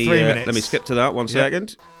the bit on 3 minutes. Let me skip to that 1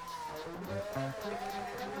 second.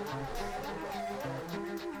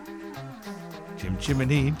 Chim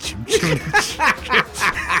chimney, chim chimney.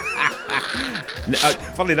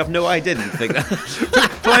 Funnily enough, no, I didn't think that.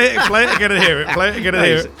 play it again and hear it. Play it again and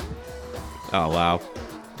hear it. Oh, wow.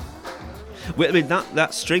 I mean,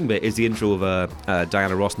 that string bit is the intro of a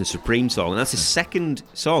Diana Ross and the Supreme song, and that's the second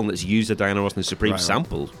song that's used a Diana Ross and the Supreme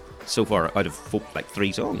sample so far out of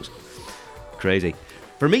 3 songs. Crazy.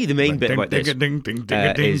 For me, the main bit about this is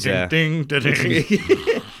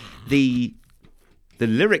the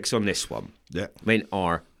lyrics on this one. Yeah, I mean,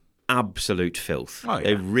 are absolute filth. Oh, yeah.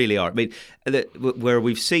 They really are. I mean, where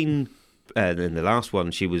we've seen in the last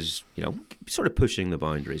one, she was, sort of pushing the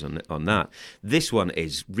boundaries on that. This one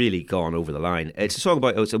is really gone over the line. It's a song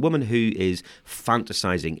about it's a woman who is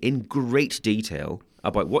fantasizing in great detail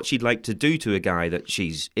about what she'd like to do to a guy that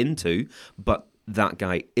she's into, but that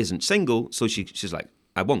guy isn't single, so she's like,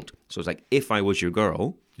 I won't. So it's like, if I was your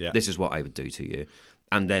girl, this is what I would do to you.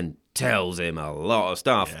 And then tells him a lot of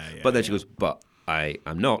stuff. But then she goes, but I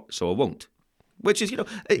am not, so I won't. Which is,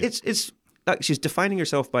 it's like she's defining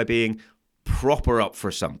herself by being proper up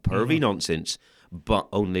for some pervy nonsense, but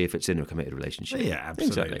only if it's in a committed relationship. Yeah, absolutely.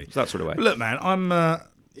 Exactly. It's that sort of way. Look, man, I'm...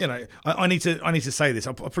 I need to say this.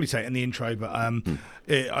 I'll probably say it in the intro, but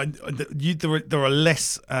there are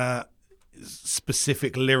less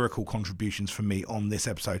specific lyrical contributions from me on this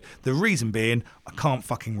episode. The reason being, I can't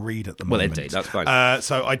fucking read at the moment. Well, indeed, that's fine.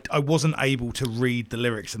 So I wasn't able to read the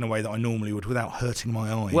lyrics in the way that I normally would without hurting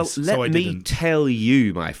my eyes. Well, let me tell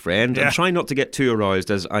you, my friend. Yeah. I'm trying not to get too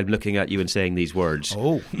aroused as I'm looking at you and saying these words.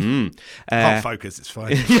 Oh, can't focus. It's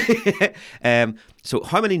fine. So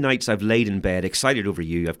how many nights I've laid in bed excited over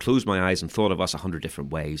you, I've closed my eyes and thought of us 100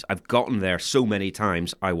 different ways. I've gotten there so many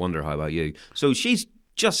times, I wonder how about you. So she's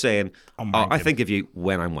just saying, I think of you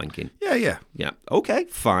when I'm wanking. Yeah. Okay,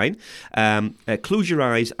 fine. Close your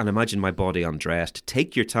eyes and imagine my body undressed.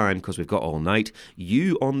 Take your time because we've got all night.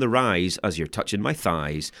 You on the rise as you're touching my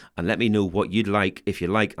thighs. And let me know what you'd like. If you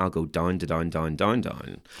like, I'll go down to down, down, down,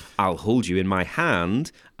 down. I'll hold you in my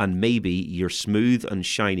hand and maybe your smooth and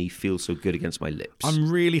shiny feels so good against my lips.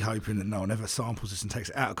 I'm really hoping that no one ever samples this and takes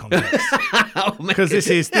it out of context. Because this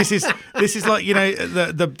is like, you know,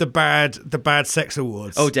 the bad sex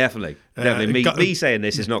awards. Oh, definitely. Me saying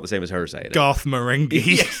this is not the same as her saying it. Garth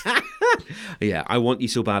Marenghi. Yeah, I want you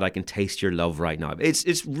so bad I can taste your love right now.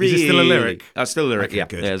 It's really... Is it still a lyric? Still a lyric, Okay, yeah.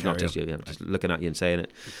 good. Yeah, it's not just you. Yeah, just looking at you and saying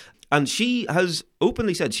it. And she has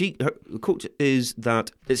openly said, her quote is that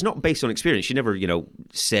it's not based on experience. She never,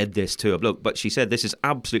 said this to a bloke, but she said this is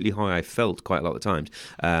absolutely how I felt quite a lot of times.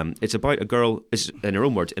 It's about a girl, in her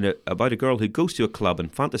own words, about a girl who goes to a club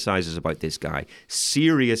and fantasizes about this guy.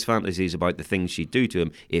 Serious fantasies about the things she'd do to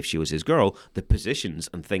him if she was his girl, the positions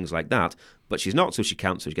and things like that. But she's not, so she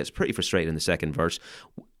can't. So she gets pretty frustrated in the second verse.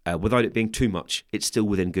 Without it being too much, it's still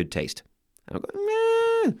within good taste. And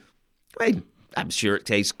I'm going, I'm sure it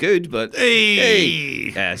tastes good, but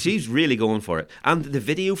hey, she's really going for it. And the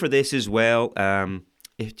video for this as well. I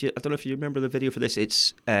don't know if you remember the video for this.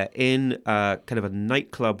 It's in kind of a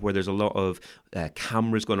nightclub where there's a lot of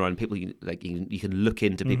cameras going around. People, you can look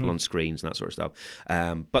into people on screens and that sort of stuff.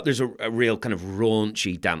 But there's a real kind of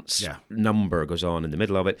raunchy dance number goes on in the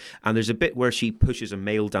middle of it. And there's a bit where she pushes a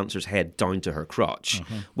male dancer's head down to her crotch,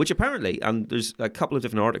 which apparently, and there's a couple of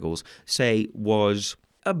different articles, say was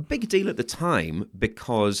a big deal at the time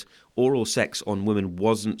because oral sex on women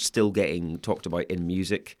wasn't still getting talked about in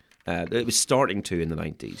music. It was starting to in the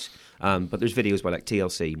 90s. But there's videos by like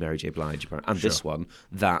TLC, Mary J. Blige, and this one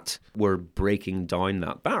that were breaking down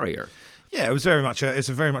that barrier. Yeah, it was very much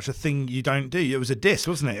a thing you don't do. It was a diss,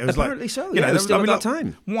 wasn't it? It was apparently like, so. Yeah, it was still at that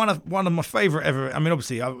time. One of my favourite ever. I mean,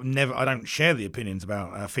 obviously, I don't share the opinions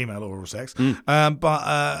about female oral sex,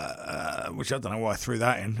 but which I don't know why I threw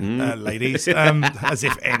that in, ladies, as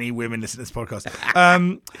if any women listen to this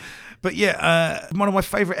podcast. But yeah, one of my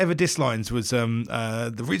favourite ever diss lines was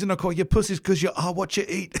the reason I call you pussy is because you are what you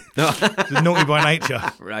eat. Naughty by nature.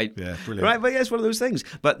 Right. Yeah, brilliant. Right, but yeah, it's one of those things.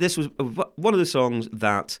 But this was one of the songs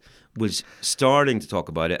that was starting to talk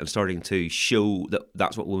about it and starting to show that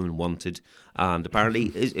that's what women wanted. And apparently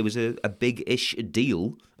it was a big-ish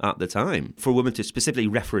deal at the time for women to specifically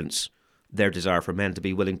reference their desire for men to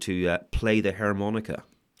be willing to play the harmonica.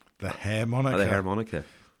 The harmonica? The harmonica.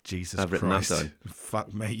 Jesus I've written Christ. that down.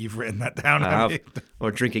 Fuck me, you've written that down, I haven't have. you? Or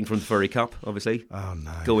drinking from the furry cup, obviously. Oh,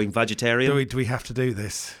 no. Going vegetarian. Do we have to do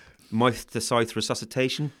this? Mouth-to-south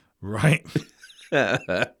resuscitation. Right.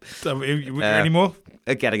 Any more?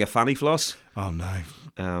 Getting a fanny floss. Oh,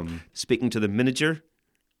 no. Speaking to the Minger.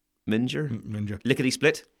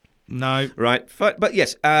 Lickety-split. No. Right. But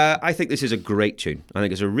yes, I think this is a great tune. I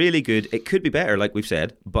think it's a really good... It could be better, like we've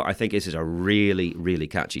said, but I think this is a really, really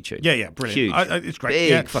catchy tune. Yeah, brilliant. Huge. It's great.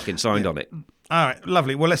 Big fucking sound on it. All right,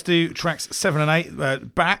 lovely. Well, let's do tracks 7 and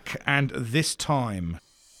 8, Back and This Time.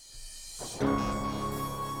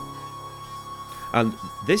 And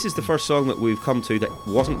this is the first song that we've come to that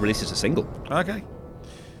wasn't released as a single. Okay.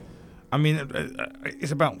 I mean,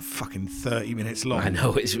 it's about fucking 30 minutes long. I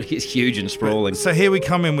know, it's huge and sprawling. So here we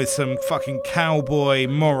come in with some fucking cowboy,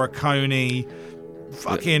 Morricone,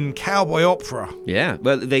 fucking cowboy opera. Yeah,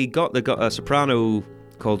 well, they got a soprano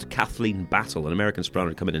called Kathleen Battle, an American soprano,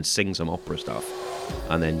 to come in and sing some opera stuff,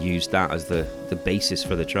 and then use that as the basis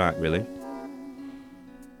for the track, really.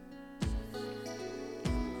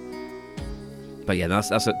 But yeah, that's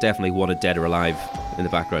definitely Wanted Dead or Alive in the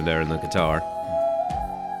background there in the guitar.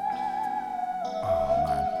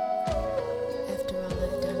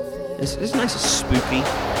 It's nice and spooky.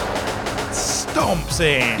 Stomps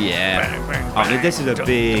in. Yeah. Bang, bang, I mean, this is a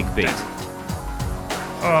big beat.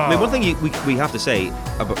 Oh. I mean, one thing we have to say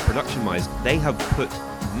about production-wise, they have put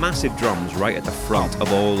massive drums right at the front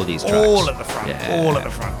of all of these tracks. All at the front. Yeah. All at the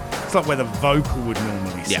front. It's like where the vocal would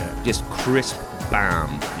normally sit. Yeah, just crisp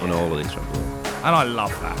bam on all of these tracks. And I love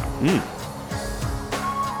that.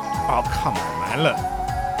 Oh, come on, man. Look.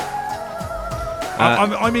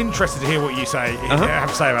 I'm interested to hear what you have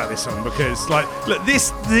to say about this song because, like, look,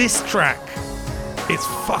 this track It's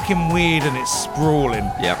fucking weird and it's sprawling.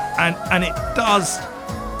 Yeah. And it does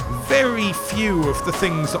very few of the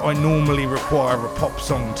things that I normally require a pop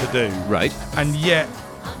song to do. Right. And yet,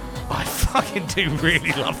 I fucking do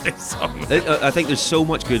really love this song. I think there's so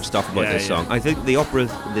much good stuff about this song. I think the opera,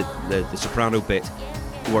 the soprano bit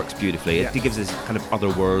works beautifully. It gives this kind of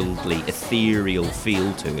otherworldly, ethereal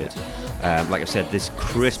feel to it. Like I said, this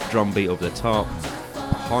crisp drum beat over the top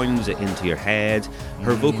pounds it into your head.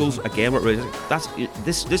 Her vocals, again,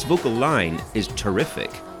 this vocal line is terrific.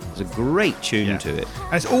 There's a great tune to it.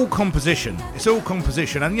 And it's all composition.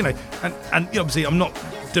 And you know, and obviously I'm not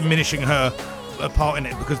diminishing her part in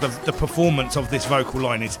it, because the performance of this vocal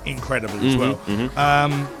line is incredible as well.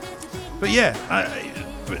 But yeah,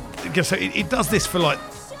 so it does this for like,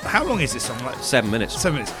 how long is this song? Like 7 minutes.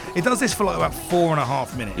 7 minutes. It does this for like about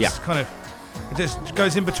 4.5 minutes. Yeah. Kind of. It just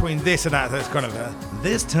goes in between this and that. That's kind of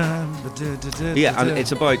this time. Yeah, and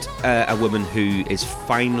it's about a woman who is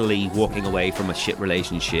finally walking away from a shit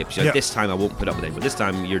relationship. She's like, this time I won't put up with it, but this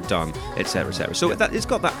time you're done, etc., etc. So it's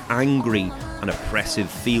got that angry and oppressive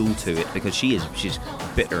feel to it, because she's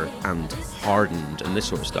bitter and hardened and this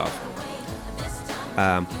sort of stuff.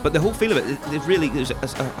 But the whole feel of it really, there's a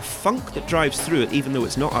funk that drives through it, even though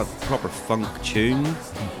it's not a proper funk tune.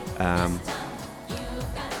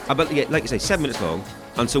 But yeah, like you say, 7 minutes long,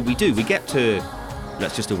 and so we get to,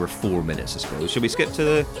 that's just over 4 minutes, I suppose. Should we skip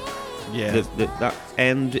to that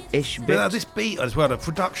end-ish bit? Yeah, this beat as well, the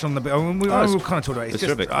production on the beat. I mean, we kind of talked about it. It's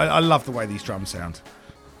just, I love the way these drums sound.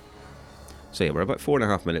 So yeah, we're about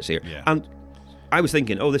 4.5 minutes here, and I was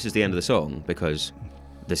thinking, this is the end of the song, because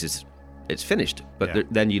it's finished.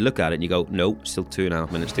 But then you look at it and you go, no, still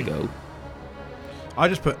 2.5 minutes to go. I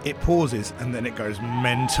just put, it pauses and then it goes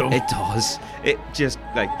mental. It does. It just,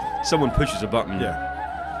 like, someone pushes a button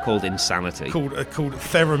called insanity. Called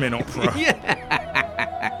Theremin Opera.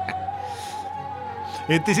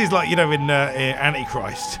 This is like, in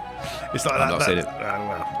Antichrist. It's like I've not seen it.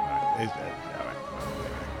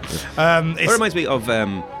 It reminds me of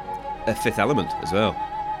a Fifth Element as well.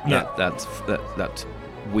 Yeah. That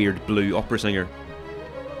weird blue opera singer.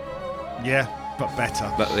 Yeah, but better.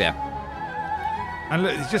 But yeah. And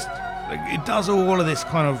look, it's just, it does all of this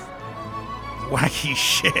kind of wacky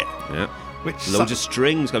shit. Yeah. Which loads of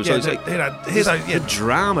strings coming. So it's like, the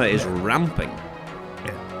drama is ramping.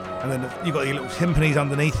 Yeah. And then you've got your little timpanis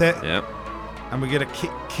underneath it. Yeah. And we're going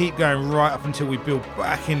to keep going right up until we build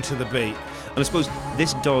back into the beat. And I suppose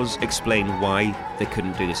this does explain why they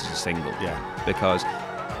couldn't do this as a single. Yeah. Because,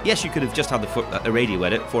 yes, you could have just had the radio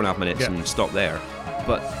edit, 4.5 minutes, and stop there.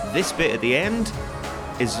 But this bit at the end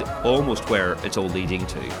is almost where it's all leading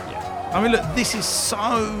to. Yeah. I mean, look, this is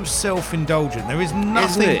so self-indulgent. There is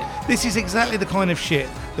nothing. Isn't it? This is exactly the kind of shit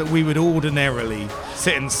that we would ordinarily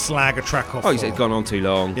sit and slag a track off. It's gone on too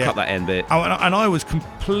long. Cut that end bit. And I was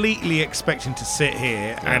completely expecting to sit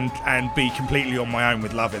here and be completely on my own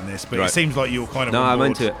with loving this, but it seems like you're kind of. No, I'm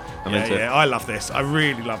into it. I'm into it. I love this. I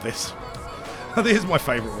really love this. This is my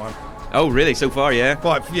favourite one. Oh, really? So far, yeah.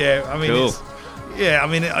 But yeah, I mean, cool.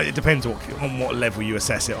 It depends on what level you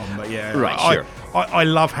assess it on, but sure. I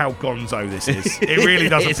love how gonzo this is. It really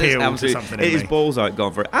does appeal to something in me. It is balls out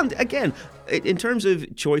gone for it. And again, in terms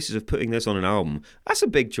of choices of putting this on an album, that's a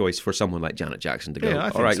big choice for someone like Janet Jackson to go,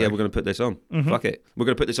 all right, we're going to put this on. Mm-hmm. Fuck it. We're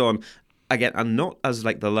going to put this on, again, and not as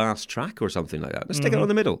like the last track or something like that. Let's stick it on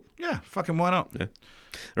the middle. Yeah, fucking why not? Yeah.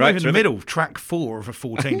 Right, even the middle, track 4 of a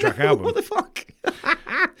 14-track album. What the fuck?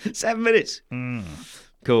 7 minutes.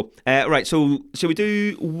 Cool. Right, so shall we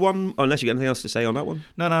do one, unless you got anything else to say on that one?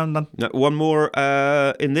 No, none. No, one more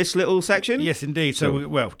in this little section? Yes, indeed.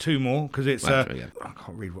 So, 2 more, because it's... I can't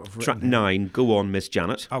read what I've written. Track 9, Go On, Miss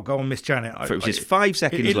Janet. Oh, Go On, Miss Janet. Which is 5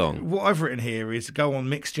 seconds long. What I've written here is Go On,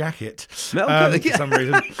 Mick's Jacket. For some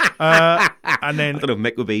reason. And then... I don't know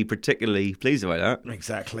if Mick would be particularly pleased about that.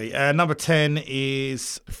 Exactly. Number 10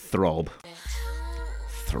 is... Throb.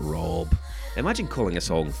 Imagine calling a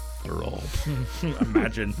song Throb.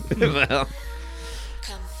 Imagine. Well,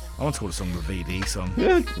 I want to call a song the VD song.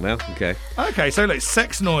 Yeah, well, okay. Okay, so look,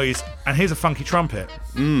 Sex Noise, and here's a funky trumpet.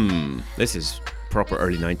 This is proper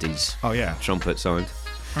early 90s. Oh, yeah. Trumpet sound.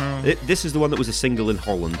 This is the one that was a single in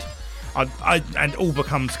Holland. And all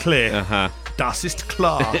becomes clear. Uh-huh. Das ist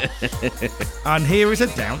klar. And here is a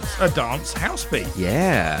dance house beat.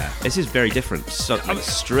 Yeah. This is very different. So,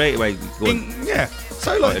 straight away going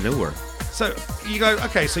so like out of nowhere. So you go,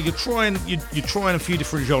 okay, so you're trying a few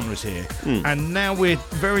different genres here, and now we're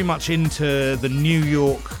very much into the New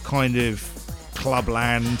York kind of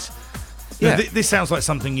clubland. Yeah. This sounds like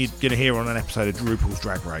something you're going to hear on an episode of RuPaul's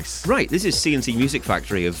Drag Race. Right, this is CNC Music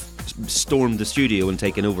Factory of stormed the studio and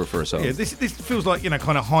taken over for a song. Yeah, this feels like,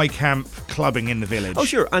 kind of high camp clubbing in the village. Oh,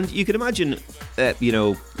 sure. And you can imagine,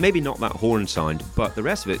 maybe not that horn sound, but the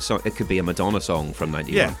rest of it, it could be a Madonna song from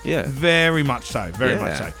 91. Yeah. Very much so. Very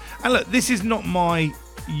much so. And look, this is not my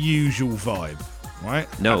usual vibe, right?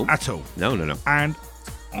 No. At all. No. And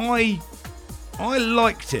I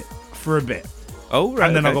liked it for a bit. Oh, right.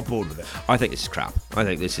 And then I got bored with it. I think this is crap. I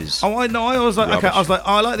think this is. Oh, I know. I was like, rubbish. okay. I was like,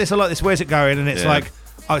 I like this. Where's it going? And it's like,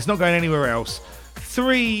 oh, it's not going anywhere else.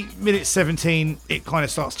 3 minutes 17, it kind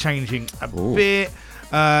of starts changing a bit.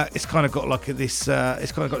 It's kind of got like this.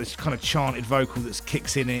 It's kind of got this kind of chanted vocal that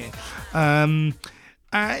kicks in it.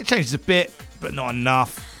 It changes a bit, but not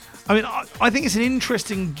enough. I mean, I think it's an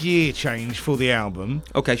interesting gear change for the album.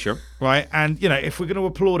 Okay, sure. Right, and if we're going to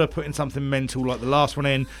applaud her putting something mental like the last one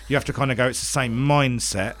in, you have to kind of go, it's the same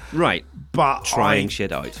mindset. Right. But trying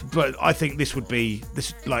shit out. But I think this would be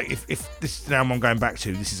this, like, if this is the album I'm going back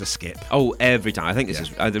to, this is a skip. Oh, every time.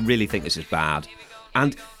 I really think this is bad.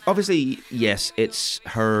 And obviously, yes, it's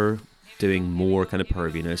her doing more kind of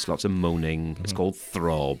perviness, lots of moaning. It's called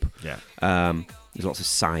throb. Yeah. There's lots of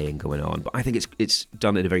sighing going on, but I think it's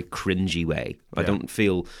done in a very cringy way. I don't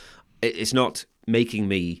feel it's not making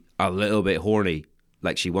me a little bit horny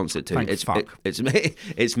like she wants it to.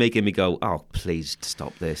 It's making me go, oh, please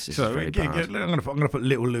stop this. This is very bad. I'm gonna put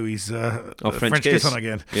Little Louis' French Kiss on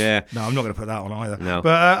again. Yeah. No, I'm not gonna put that on either. No.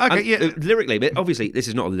 But okay, lyrically, but obviously, this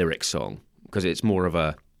is not a lyric song because it's more of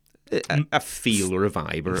a feel or a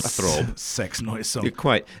vibe or a throb. Sex noise song. You're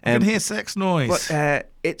quite. I can hear sex noise. But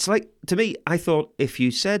it's like, to me, I thought if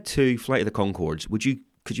you said to Flight of the Conchords,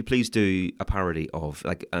 could you please do a parody of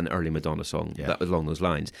like an early Madonna song that was along those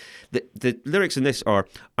lines? The lyrics in this are,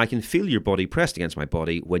 I can feel your body pressed against my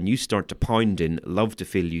body when you start to pound in, love to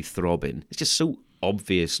feel you throbbing. It's just so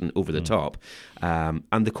obvious and over the top. And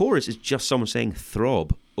the chorus is just someone saying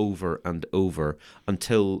throb over and over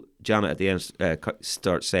until Janet at the end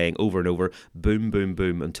starts saying over and over, boom, boom,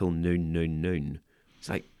 boom, until noon, noon, noon. It's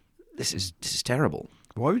like, this is terrible.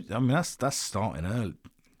 Why? I mean, that's starting early.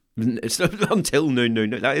 It's not until noon, noon,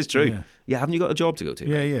 noon. That is true. Yeah, haven't you got a job to go to?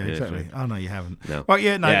 Yeah, exactly. Oh, no, you haven't. No.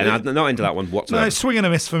 Right, not into that one whatsoever. No, swing and a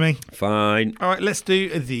miss for me. Fine. All right, let's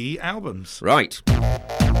do the albums. Right.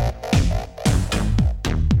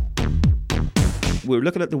 We're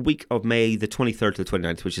looking at the week of May the 23rd to the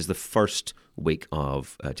 29th, which is the first week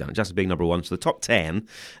of Janet Jackson being number one. So the top 10.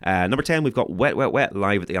 Number 10, we've got Wet, Wet, Wet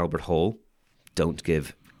live at the Albert Hall. Don't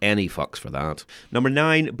give any fucks for that. Number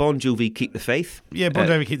 9, Bon Jovi, Keep the Faith. Yeah, Bon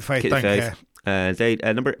Jovi, Keep the Faith. Don't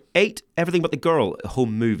care. Number 8, Everything But the Girl,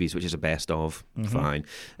 Home Movies, which is a best of. Fine.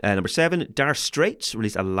 Number 7, Dire Straits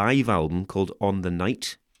released a live album called On the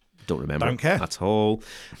Night. Don't remember. Don't care. At all.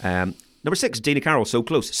 Number 6, Dina Carroll, So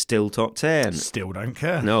Close, still top 10. Still don't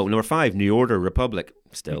care. No. Number 5, New Order, Republic,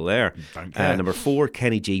 still there. Don't care. Number 4,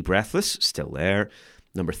 Kenny G, Breathless, still there.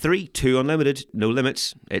 Number 3, 2 Unlimited, No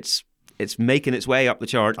Limits. It's making its way up the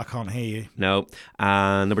chart. I can't hear you. No.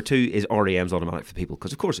 Number 2 is R.E.M's Automatic for People,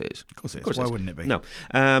 because of course it is. Of course it is. Why wouldn't it be? No.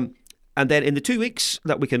 And then in the 2 weeks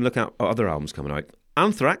that we can look at other albums coming out,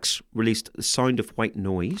 Anthrax released The Sound of White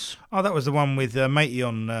Noise. Oh, that was the one with Matey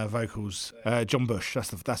on vocals. John Bush,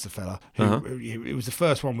 that's the fella. It was the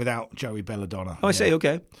first one without Joey Belladonna. Oh, I see,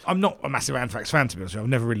 okay. I'm not a massive Anthrax fan, to be honest with you. I've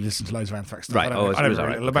never really listened to loads of Anthrax stuff. Right, I don't know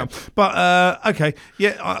really about it. But, okay,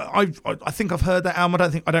 yeah, I think I've heard that album.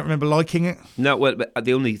 I don't remember liking it. No, well, but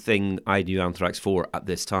the only thing I knew Anthrax for at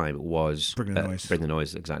this time was Bring the Noise. Bring the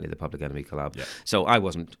Noise, exactly, the Public Enemy collab. Yeah. So I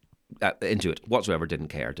wasn't into it whatsoever, didn't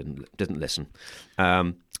care, didn't listen.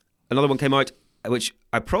 Another one came out, which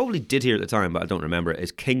I probably did hear at the time, but I don't remember it,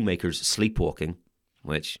 is Kingmaker's Sleepwalking,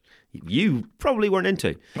 which you probably weren't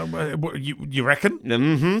into. You reckon?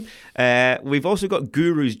 Mm-hmm. We've also got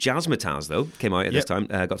Guru's Jazzmatazz, though, came out at this time,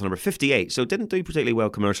 got to number 58, so didn't do particularly well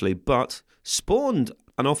commercially, but spawned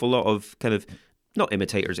an awful lot of kind of, not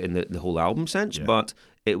imitators in the whole album sense, but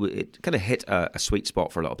it kind of hit a sweet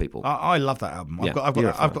spot for a lot of people. I love that album. I've got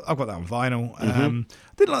that on vinyl.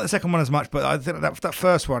 Didn't like the second one as much, but I think that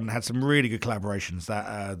first one had some really good collaborations.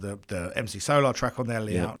 That the MC Solar track on there,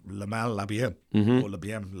 Lamal, Labien, or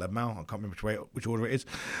Labien, Lamal. I can't remember which order it is.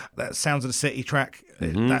 That Sounds of the City track.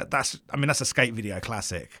 That's a skate video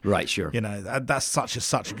classic. Right, sure. You know, that's such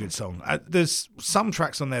a good song. There's some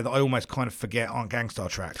tracks on there that I almost kind of forget aren't Gangstar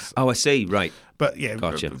tracks. Oh, I see. Right. But yeah,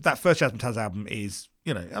 gotcha. That first Jazzmatazz album is,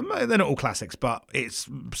 you know, they're not all classics, but it's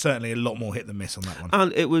certainly a lot more hit than miss on that one.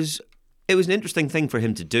 And it was an interesting thing for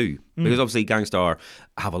him to do, because obviously Gangstar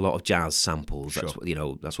have a lot of jazz samples. Sure.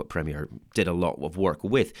 That's what Premier did a lot of work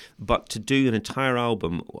with. But to do an entire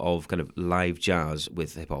album of kind of live jazz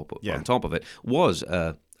with hip hop on top of it was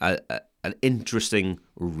a an interesting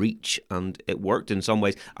reach, and it worked in some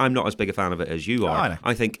ways. I'm not as big a fan of it as you are. I know.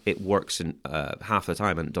 I think it works in half the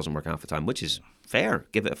time, and it doesn't work half the time, which is fair.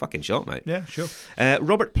 Give it a fucking shot, mate. Yeah, sure.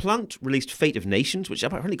 Robert Plant released Fate of Nations, which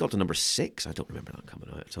apparently got to number 6. I don't remember that coming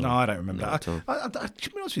out at all. No, I don't remember that. At all. To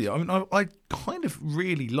be honest with you, I mean, I kind of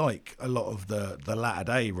really like a lot of the latter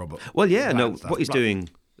day Robert. Well, yeah, Plant stuff. what he's Like, doing,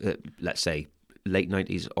 let's say, late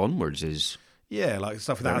 90s onwards is... Yeah, like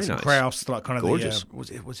stuff with Very Alison nice. Krauss, like kind of Gorgeous. was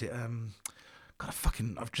it kind of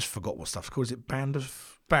fucking, I've just forgot what stuff's called. Is it band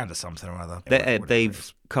of something or other?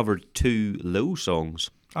 They've covered 2 Low songs.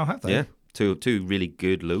 Oh, have they? Yeah, two really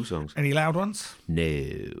good Low songs. Any loud ones? No.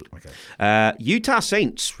 Okay. Utah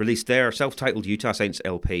Saints released their self-titled Utah Saints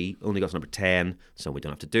LP. Only got to number 10, so we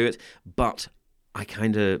don't have to do it. But I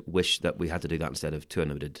kind of wish that we had to do that instead of Too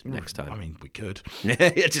Unlimited next time. I mean, we could.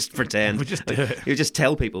 Just pretend. We just do it. You just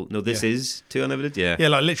tell people, no, this is Too Unlimited. Yeah. Yeah,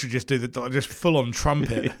 like literally just do just full on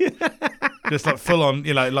trumpet. Just like full on,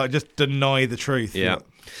 like just deny the truth. Yeah.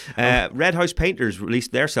 Red House Painters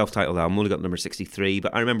released their self-titled album, only got number 63,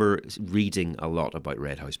 but I remember reading a lot about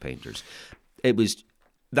Red House Painters.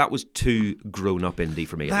 That was too grown-up indie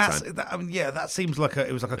for me at the time. That seems like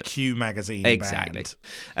it was like a Q magazine Exactly.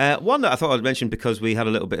 band. One that I thought I'd mention because we had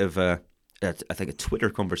a little bit of I think a Twitter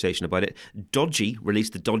conversation about it. Dodgy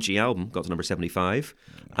released the Dodgy album, got to number 75,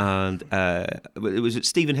 and it was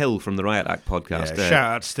Stephen Hill from the Riot Act podcast. Yeah,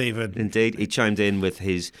 shout out Stephen. Indeed, he chimed in with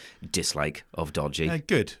his dislike of Dodgy.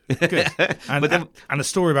 Good. And a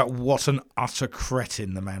story about what an utter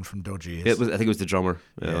cretin the man from Dodgy is. I think it was the drummer.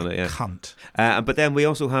 Cunt. But then we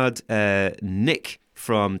also had Nick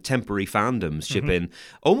from Temporary Fandoms chip in,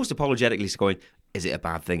 almost apologetically going, is it a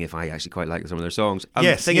bad thing if I actually quite like some of their songs?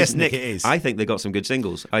 Yes, the thing is, Nick, it is. I think they got some good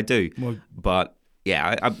singles. I do. Well, but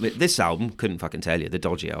yeah, this album, couldn't fucking tell you. The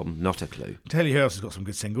Dodgy album, not a clue. Tell you who else has got some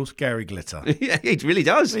good singles? Gary Glitter. Yeah, he really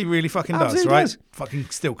does. He really fucking does, Absolutely right? does. Fucking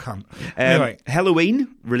still cunt. Anyway.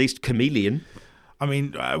 Halloween released Chameleon. I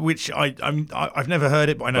mean, which I've never heard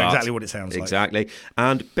it, but I know exactly what it sounds like. Exactly.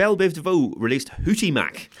 And Belle Biv DeVoe released Hootie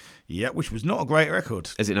Mac. Yeah, which was not a great record.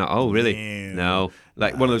 Is it not? Oh, really? No.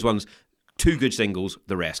 Like one of those ones, 2 good singles,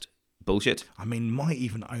 the rest bullshit. I mean, might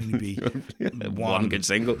even only be one good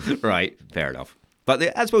single. Right, fair enough.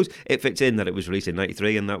 But I suppose it fits in that it was released in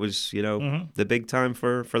 93 and that was, the big time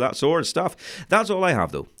for that sort of stuff. That's all I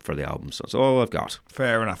have, though, for the albums. That's all I've got.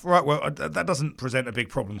 Fair enough. Right, well, that doesn't present a big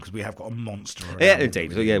problem because we have got a monster around. Yeah,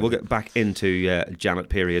 indeed. So, yeah, we'll get back into Janet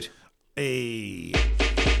period.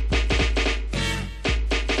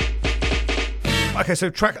 Okay, so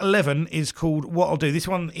track 11 is called What I'll Do. This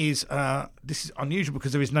one is this is unusual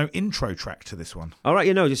because there is no intro track to this one. All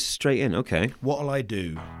right, just straight in. Okay. What'll I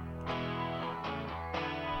Do?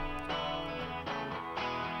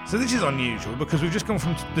 So this is unusual because we've just gone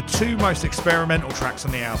from the 2 most experimental tracks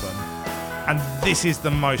on the album, and this is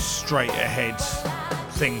the most straight ahead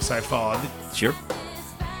thing so far. Sure.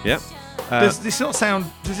 Yeah. Does this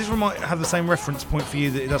have the same reference point for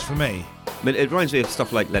you that it does for me? I mean, it reminds me of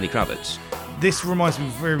stuff like Lenny Kravitz. This reminds me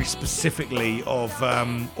very specifically of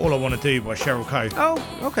All I Want to Do by Sheryl Crow.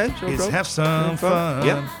 Oh, okay. Is have some fun.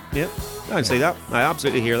 Yeah. I can see that. I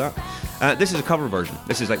absolutely hear that. This is a cover version.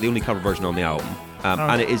 This is like the only cover version on the album.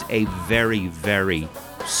 And it is a very, very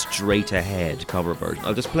straight ahead cover version.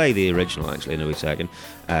 I'll just play the original actually in a wee second.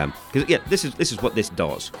 Because this is what this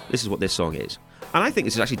does. This is what this song is. And I think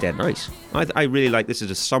this is actually dead nice. I really like this.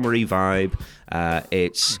 Is a summery vibe.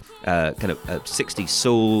 It's kind of 60s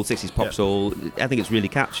soul, 60s pop soul. I think it's really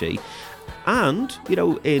catchy. And,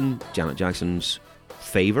 in Janet Jackson's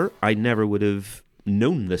favour, I never would have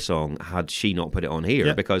known the song had she not put it on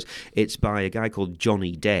here because it's by a guy called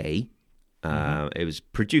Johnny Day. It was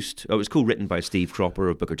produced. It was written by Steve Cropper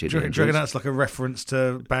of Booker T. Do you reckon that's like a reference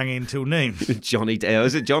to Banging Till Noon? Johnny Day. Oh,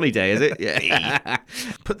 is it Johnny Day? Is it? Yeah.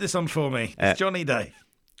 Put this on for me. It's Johnny Day.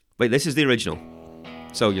 Wait, this is the original.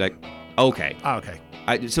 So you're like, okay. Oh, okay.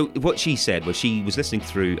 So what she said was she was listening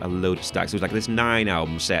through a load of stacks. It was like this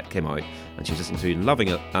 9-album set came out, and she was listening through and loving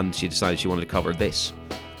it, and she decided she wanted to cover this.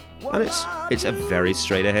 And it's a very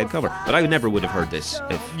straight ahead cover. But I never would have heard this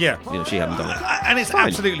if she hadn't done it. And it's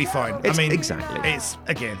absolutely fine. Exactly. It's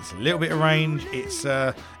a little bit of range. It's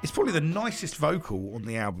probably the nicest vocal on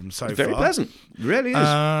the album so far. Very pleasant. It really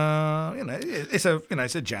is.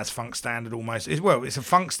 It's a jazz funk standard almost. It's a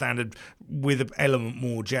funk standard with an element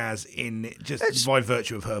more jazz in it, just by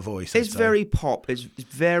virtue of her voice. It's very pop. It's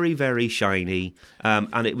very, very shiny.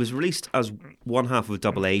 And it was released as one half of a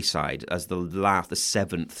double A side as the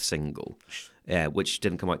 7th single, which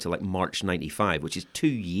didn't come out till like March '95, which is 2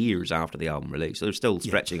 years after the album release. So they're still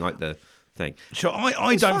stretching out the thing. Sure,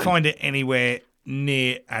 I don't find it anywhere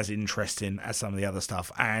near as interesting as some of the other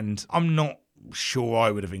stuff, and I'm not sure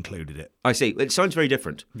I would have included it. I see. It sounds very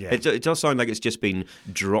different. Yeah. It does sound like it's just been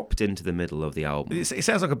dropped into the middle of the album. It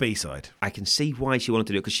sounds like a B-side. I can see why she wanted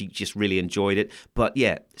to do it, because she just really enjoyed it. But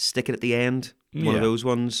yeah, stick it at the end. One of Yeah. those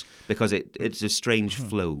ones, because it's a strange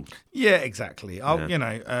flow. Yeah, exactly.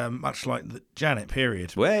 Much like the Janet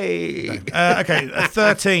period. Way. Okay,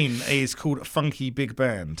 13 is called Funky Big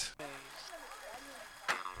Band.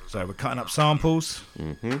 So we're cutting up samples.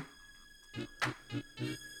 Mm-hmm.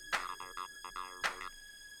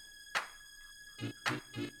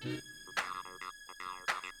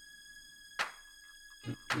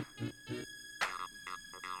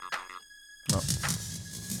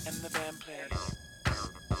 And the band plays.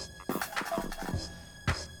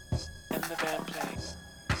 And the band plays.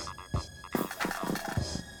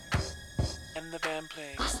 And the band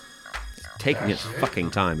plays. Taking its fucking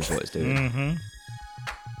time is what it's doing. Mm-hmm.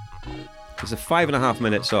 It's a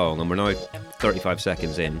 5.5-minute song, and we're now 35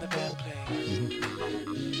 seconds in. The band plays.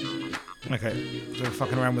 Okay, so we're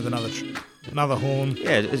fucking around with another horn.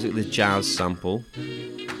 Yeah, is it the jazz sample?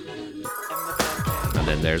 And the band plays. And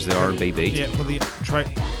then there's the R&B beat. Yeah, for the track.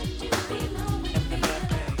 And the band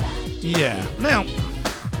plays. Yeah. Now,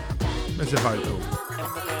 there's a vocal.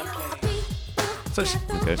 And the band plays. So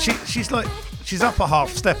Okay. she's up a half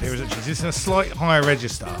step here, isn't she? She's in a slight higher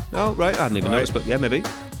register. Oh, right, I hadn't even Right. noticed, but yeah, maybe.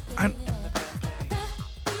 And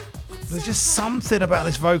there's just something about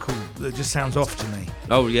this vocal that just sounds off to me.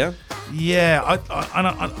 Oh, yeah? Yeah,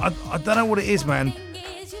 I don't know what it is, man.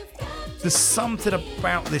 There's something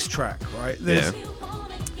about this track, right? Yeah.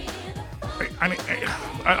 And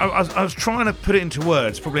I was trying to put it into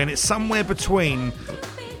words, probably, and it's somewhere between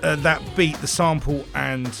that beat, the sample,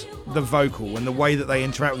 and the vocal, and the way that they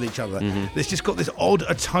interact with each other. There's just got this odd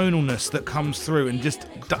atonalness that comes through, and just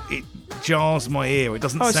it jars my ear. It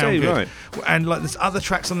doesn't I sound see, good. right. And like there's other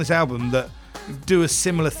tracks on this album that do a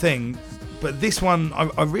similar thing, but this one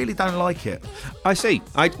I really don't like it. I see.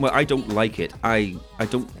 I don't like it. I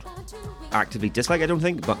don't actively dislike it, I don't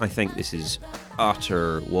think, but I think this is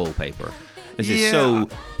utter wallpaper. This is Yeah. so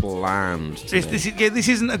bland to me. This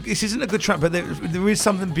isn't a good track, but there is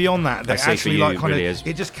something beyond that I see, for actually you, like it kind really of is.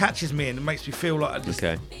 it just catches me and it makes me feel like I just,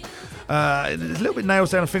 Okay. there's a little bit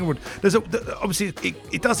nails down a fingerwood. Obviously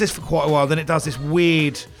it does this for quite a while, then it does this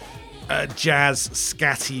weird jazz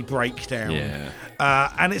scatty breakdown.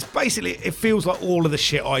 Yeah. And it's basically, it feels like all of the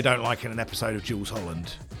shit I don't like in an episode of Jules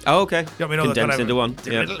Holland. Oh, okay. You know what I mean? All the Condensed kind of- into one.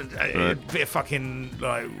 A Yeah. bit of fucking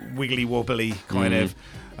like wiggly wobbly kind of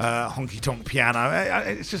honky tonk piano.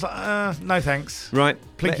 It's just like no thanks. Right.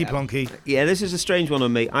 Plinky plonky. Yeah, this is a strange one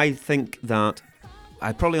on me. I think that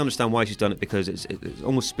I probably understand why she's done it, because it's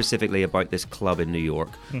almost specifically about this club in New York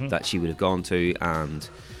that she would have gone to, and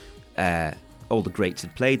all the greats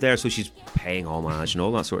had played there, so she's paying homage and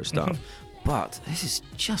all that sort of stuff. But this is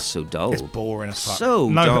just so dull. It's boring as fuck. So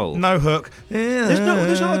no, dull. No hook. There's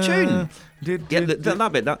not a tune. Did, Yeah,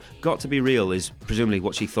 that bit, that got to be real, is presumably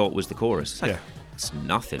what she thought was the chorus. It's like, Yeah. it's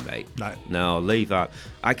nothing, mate. No. Leave that.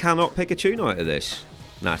 I cannot pick a tune out of this.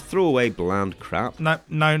 Nah, throw away bland crap. No.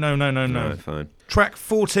 Right, fine. Track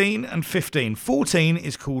 14 and 15. 14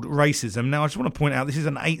 is called Racism. Now, I just want to point out this is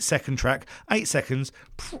an 8-second track. 8 seconds.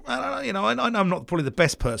 I know I'm not probably the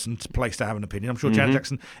best person place to have an opinion. I'm sure Janet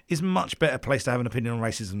Jackson is much better placed to have an opinion on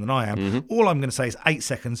racism than I am. All I'm going to say is 8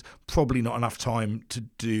 seconds, probably not enough time to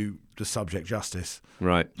do the subject justice.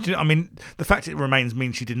 Right. Do you know, I mean, the fact it remains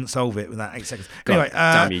means she didn't solve it with that 8 seconds. God Anyway,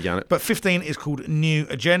 damn you, Janet. But 15 is called New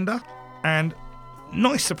Agenda, and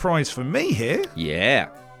nice surprise for me here. Yeah.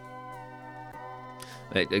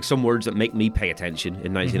 Some words that make me pay attention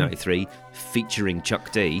in 1993, featuring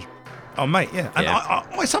Chuck D. Oh, mate, yeah. And Yeah.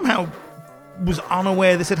 I somehow was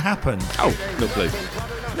unaware this had happened. Oh, no clue.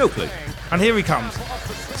 No clue. And here he comes.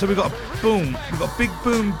 So we've got a boom. We've got a big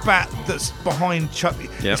boom bat that's behind Chuck.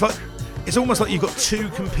 Yeah. It's almost like you've got two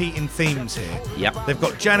competing themes here. Yep. They've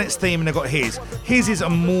got Janet's theme and they've got his. His is a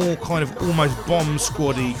more kind of almost bomb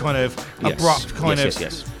squaddy, kind of Yes. abrupt kind Yes, of.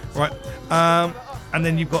 yes. Right. And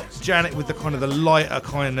then you've got Janet with the kind of the lighter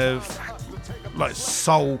kind of like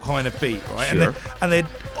soul kind of beat, right? Sure. And they're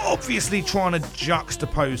obviously trying to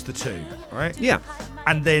juxtapose the two, right? Yeah.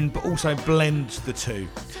 And then but also blend the two.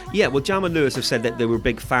 Yeah, well, Jam and Lewis have said that they were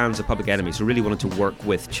big fans of Public Enemy, so really wanted to work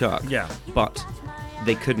with Chuck. Yeah. But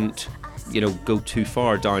they couldn't, go too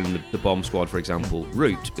far down the Bomb Squad, for example,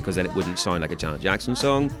 route, because then it wouldn't sound like a Janet Jackson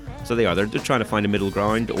song. So they're trying to find a middle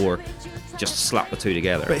ground, or just slap the two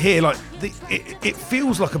together. But here, like, it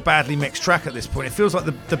feels like a badly mixed track at this point. It feels like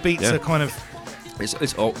the beats Yeah. are kind of...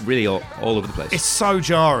 It's all over the place. It's so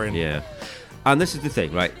jarring. Yeah. And this is the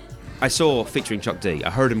thing, right? I saw featuring Chuck D. I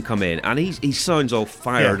heard him come in, and he sounds all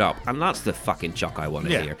fired up, and that's the fucking Chuck I want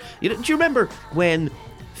to hear. You know, do you remember when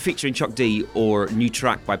featuring Chuck D or New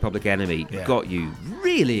Track by Public Enemy got you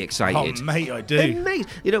really excited? Oh, mate, I do. And mate,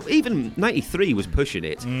 you know, even 93 was pushing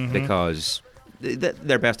it because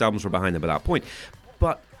their best albums were behind them at that point.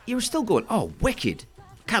 But you were still going, oh, wicked.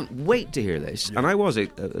 Can't wait to hear this. And I was a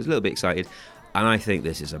little bit excited. And I think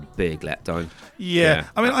this is a big letdown. Yeah.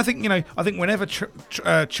 I mean, I think whenever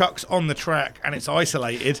Chuck's on the track and it's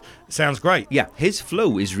isolated, it sounds great. Yeah, his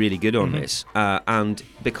flow is really good on this, and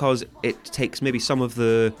because it takes maybe some of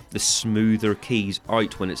the smoother keys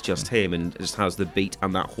out when it's just him and just has the beat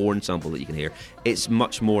and that horn sample that you can hear, it's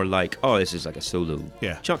much more like, oh, this is like a solo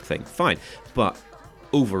Chuck thing. Fine, but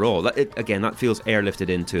overall, that feels airlifted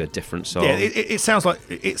into a different song. Yeah, it sounds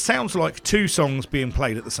like two songs being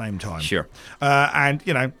played at the same time. Sure. And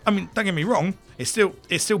you know, I mean, don't get me wrong, it's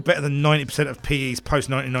still better than 90% of PE's post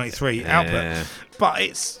 1993 output. But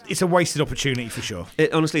it's a wasted opportunity for sure.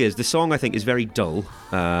 It honestly is. The song, I think, is very dull.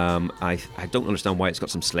 I don't understand why it's got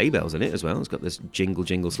some sleigh bells in it as well. It's got this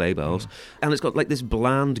jingle sleigh bells, and it's got like this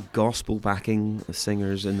bland gospel backing of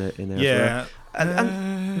singers in there. Yeah.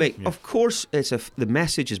 And mate, of course, the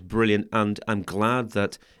message is brilliant, and I'm glad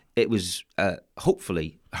that it was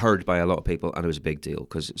hopefully heard by a lot of people, and it was a big deal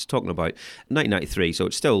because it's talking about 1993. So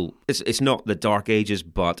it's not the dark ages,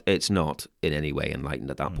 but it's not in any way enlightened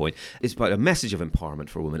at that point. It's about a message of empowerment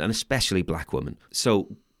for women, and especially black women.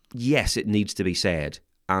 So yes, it needs to be said,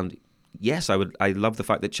 and yes, I love the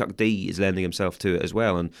fact that Chuck D is lending himself to it as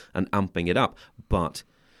well and amping it up. But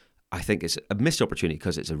I think it's a missed opportunity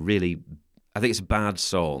because it's a bad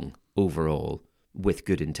song overall with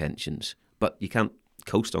good intentions, but you can't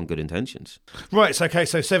coast on good intentions. Right, so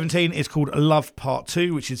 17 is called Love Part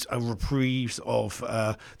 2, which is a reprise of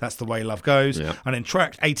That's the Way Love Goes. Yeah. And then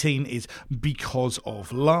track 18 is Because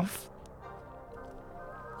of Love.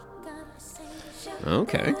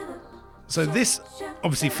 Okay. So this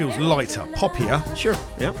obviously feels lighter, poppier. Sure,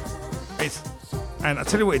 yeah. And I'll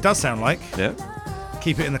tell you what it does sound like. Yeah.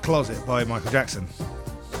 Keep It in the Closet by Michael Jackson.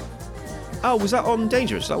 Oh, was that on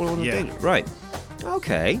Dangerous? That one on Yeah. Dangerous? Right.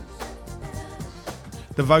 Okay.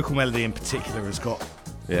 The vocal melody in particular has got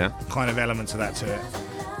kind of elements of that to it.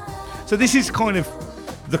 So this is kind of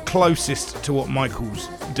the closest to what Michael's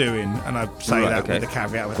doing, and I say that with a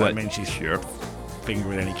caveat with that means she's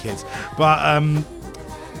fingering any kids. But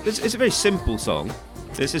it's a very simple song.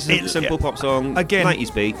 This is a simple pop song, again,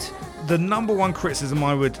 90s beat. The number one criticism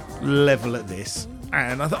I would level at this,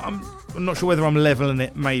 and I'm not sure whether I'm leveling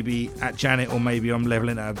it maybe at Janet or maybe I'm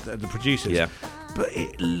leveling it at the producers. Yeah. But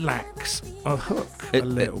it lacks a hook a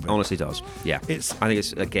little bit. It honestly does. Yeah. I think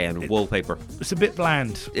it's, again, wallpaper. It's a bit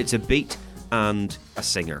bland. It's a beat and a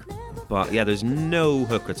singer. But yeah, there's no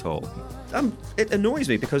hook at all. It annoys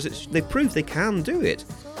me because they proved they can do it.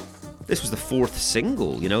 This was the fourth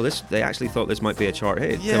single, you know. They actually thought this might be a chart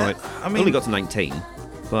hit. Yeah, like, I mean, only got to 19,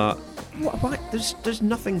 but why? There's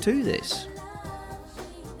nothing to this.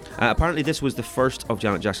 Apparently, this was the first of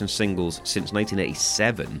Janet Jackson's singles since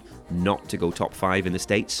 1987 not to go top 5 in the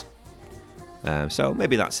States. So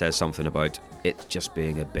maybe that says something about it just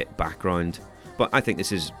being a bit background. But I think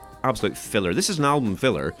this is absolute filler. This is an album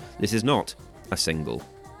filler. This is not a single.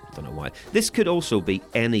 I don't know why. This could also be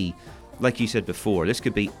any, like you said before, this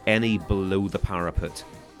could be any below the parapet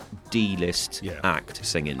D-list act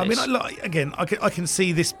singing this. I mean, again, I can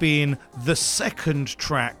see this being the second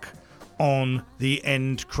track on the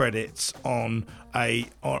end credits on a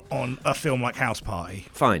film like House Party.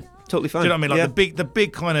 Fine. Totally fine. Do you know what I mean? Like the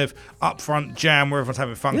big kind of upfront jam where everyone's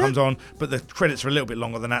having fun comes on, but the credits are a little bit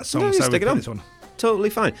longer than that song, so we put this on. Totally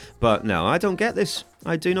fine. But no, I don't get this.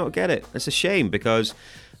 I do not get it. It's a shame because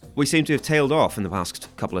we seem to have tailed off in the past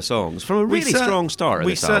couple of songs from a really strong start.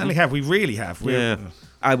 We certainly have. We really have.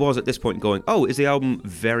 I was at this point going, oh, is the album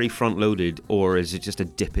very front-loaded or is it just a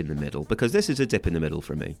dip in the middle? Because this is a dip in the middle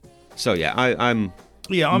for me. So yeah, I'm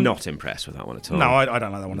not impressed with that one at all. No, I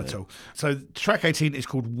don't like that one at all. So track 18 is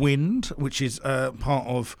called Wind, which is part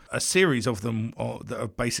of a series of them that are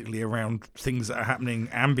basically around things that are happening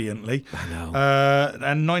ambiently. I know.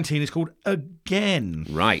 And 19 is called Again.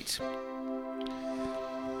 Right.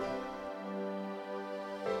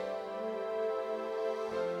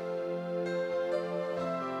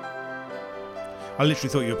 I literally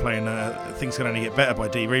thought you were playing Things Can Only Get Better by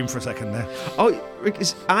D Ream for a second there. Oh,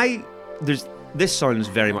 this sounds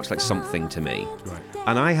very much like Something to me. Right.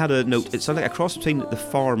 And I had a note, it sounded like a cross between The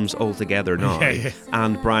Farms Altogether Now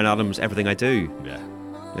and Bryan Adams' Everything I Do.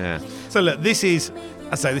 Yeah. So look, this was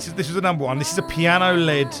the number one. This is a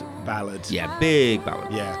piano-led ballad. Yeah, big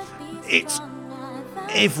ballad. Yeah. It's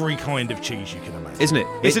every kind of cheese you can imagine. Isn't it?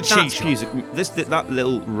 It's a That's cheese music. That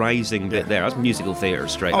little rising bit there, that's musical theatre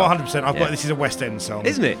straight Oh, up. 100%. I've Yeah. got this is a West End song.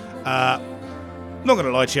 Isn't it? Not going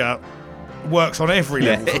to lie to you. Works on every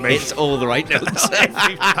level for me. It's all the right notes.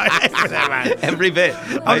 Everything, man. Every bit.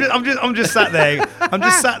 I'm just sat there. I'm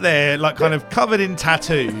just sat there, like kind of covered in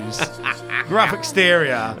tattoos, rough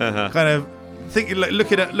exterior, kind of thinking,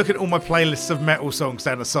 looking at all my playlists of metal songs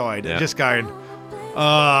down the side, Yeah. and just going,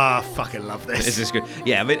 "Ah, fucking love this." This is good.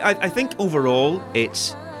 Yeah, I mean, I think overall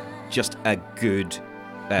it's just a good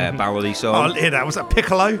ballady song. Oh, yeah, that was a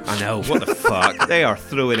piccolo. I know, what the fuck? They are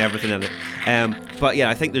throwing everything in it. But yeah,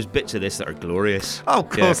 I think there's bits of this that are glorious. Oh, of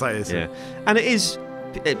course yeah, that is. Yeah. And it is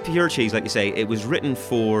pure cheese, like you say. It was written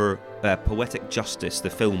for Poetic Justice, the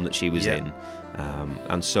film that she was Yeah. in.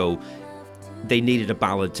 And so they needed a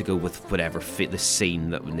ballad to go with whatever fit the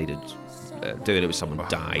scene that we needed doing. It was someone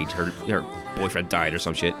died, her boyfriend died or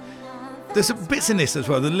some shit. There's some bits in this as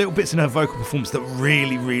well, the little bits in her vocal performance that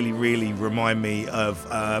really, really, really remind me of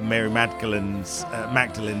Mary Magdalene's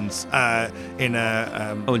in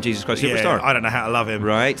And Jesus Christ yeah, Superstar. I don't know how to love him.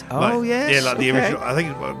 Right. Like, Oh, yes. Yeah, like the okay. original. I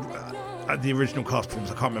think the original cast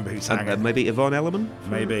performance. I can't remember who sang it. Maybe Yvonne Elliman?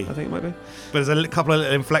 Maybe. I think it might be. But there's a couple of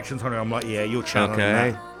little inflections on it. I'm like, yeah, you're channeling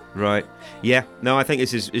Okay. that. Right. Yeah. No, I think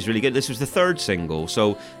this is really good. This was the third single,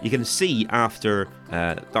 so you can see after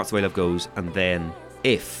That's the Way Love Goes and then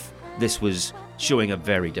If, this was showing a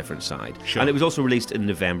very different side. Sure. And it was also released in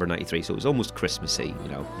November 93, so it was almost Christmassy, you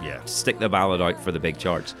know. Yeah. Stick the ballad out for the big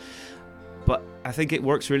charts. But I think it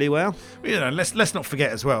works really well. You know, let's not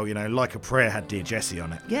forget as well. You know, Like a Prayer had Dear Jessie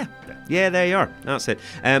on it. Yeah. Yeah, there you are. That's it.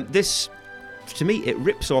 This, to me, it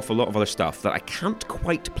rips off a lot of other stuff that I can't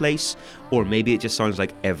quite place, or maybe it just sounds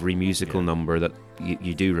like every musical number that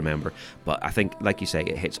you do remember. But I think, like you say,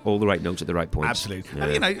 it hits all the right notes at the right points. Absolutely. Yeah.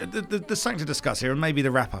 And, you know, there's something to discuss here, and maybe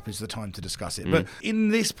the wrap up is the time to discuss it. But in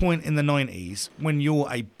this point in the 90s, when you're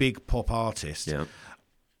a big pop artist, Yeah.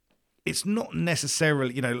 it's not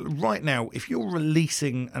necessarily, you know, right now, if you're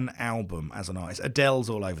releasing an album as an artist, Adele's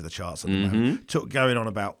all over the charts at the moment, going on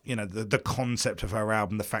about, you know, the concept of her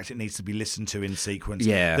album, the fact it needs to be listened to in sequence,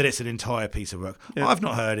 Yeah. that it's an entire piece of work. I've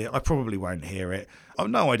not heard it. I probably won't hear it. I've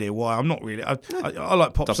no idea why. I'm not really. I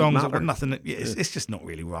like pop Doesn't songs. matter. I've got nothing. It's just not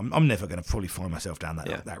really. I'm never going to probably find myself down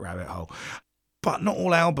that rabbit hole. But not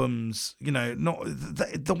all albums, you know, not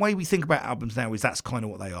the way we think about albums now is that's kind of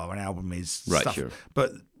what they are. An album is Right, stuff. sure.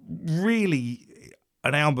 But really,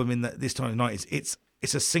 an album in this time of night it's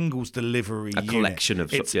a singles delivery A collection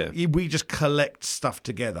of It's, stuff, yeah. We just collect stuff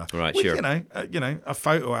together. Right, Which, sure. You know, a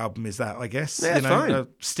photo album is that, I guess. Yeah, you it's know, fine. a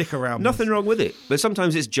sticker album. Nothing wrong with it, but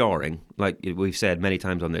sometimes it's jarring. Like we've said many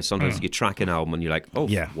times on this, sometimes you track an album and you're like, "Oh,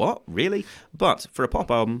 Yeah. what, really?" But for a pop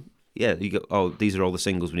album, yeah, you go, "Oh, these are all the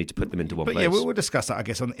singles. We need to put them into one But place." yeah, we'll discuss that, I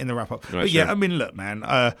guess, in the wrap up. Right, but yeah, sure. I mean, look,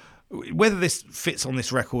 man. Whether this fits on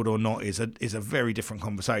this record or not is a very different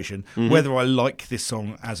conversation. Whether I like this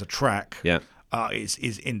song as a track, Yeah. is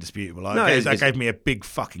indisputable. No, That it's- gave me a big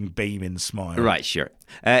fucking beaming smile. Right, sure.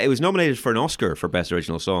 It was nominated for an Oscar for Best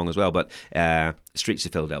Original Song as well, but Streets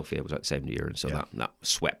of Philadelphia was out the same year, and so that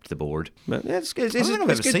swept the board. But yeah, it's I don't think I've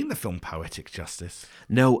it's ever good. seen the film Poetic Justice.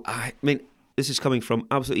 No, I mean, this is coming from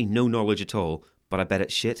absolutely no knowledge at all, but I bet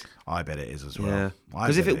it's shit. I bet it is as well. Yeah. I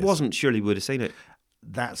Because if bet it is. wasn't, surely we would have seen it.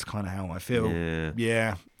 That's kind of how I feel. Yeah.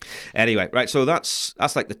 Yeah. Anyway, right, so that's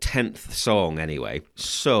like the 10th song anyway.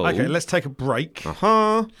 So Okay, let's take a break. do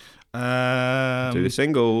the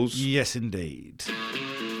singles. Yes, indeed.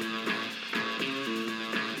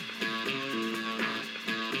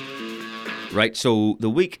 Right, so the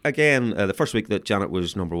week again, the first week that Janet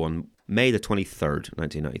was number one, May the 23rd,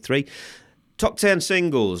 1993. Top 10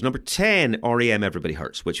 singles. Number 10, REM Everybody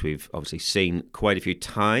Hurts, which we've obviously seen quite a few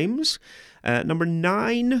times. Number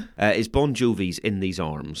 9 is Bon Jovi's In These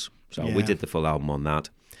Arms. So we Yeah. did the full album on that.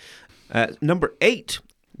 Number 8,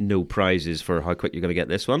 no prizes for how quick you're going to get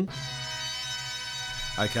this one.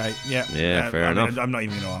 Okay, yeah. Yeah, fair enough. I'm not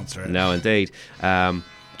even going to answer it. No, indeed. Do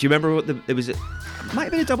you remember what it was? It might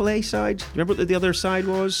have been a double A side. Do you remember what the other side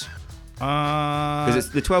was? Because it's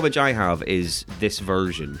the 12-inch I have is this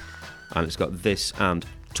version, and it's got this and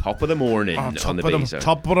Top of the Morning on the B side.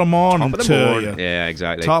 top of the morning Top of the to morning. you. Yeah,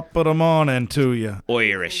 exactly. Top of the morning to you.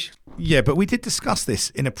 Irish. Yeah, but we did discuss this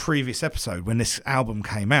in a previous episode when this album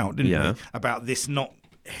came out, didn't Yeah. we? About this not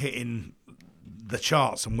hitting the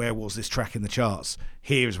charts and where was this track in the charts.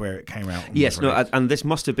 Here's where it came out. Yes, no, and this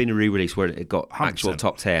must have been a re-release where it got 100%. actual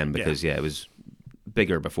top 10 because, yeah, it was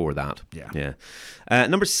bigger before that. Yeah.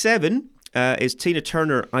 Number 7 is Tina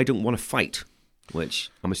Turner, I Don't Want to Fight, which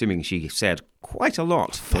I'm assuming she said quite a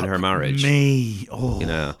lot in her marriage. Me. Oh. You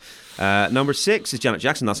know. Number 6 is Janet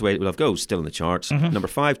Jackson, That's the Way Love Goes, still in the charts. Number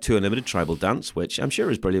 5, Two Unlimited, Tribal Dance, which I'm sure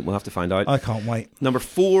is brilliant. We'll have to find out. I can't wait. Number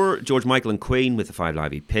 4, George Michael and Queen with the 5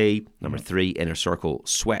 Live EP. Number 3, Inner Circle,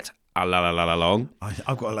 Sweat, A La La La La Long. I've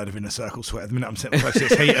got a load of Inner Circle sweat at the minute. I'm sitting close to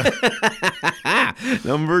this heater.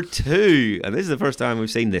 Number 2, and this is the first time we've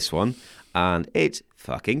seen this one, and it's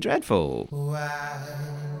fucking dreadful.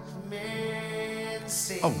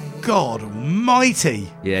 Oh, God almighty.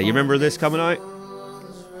 Yeah, you remember this coming out?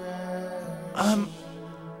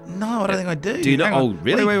 No, I don't think I do. Do you not? Hang on. Oh,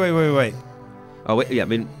 really? Wait. Oh, wait, yeah, I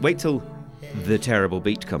mean, wait till the terrible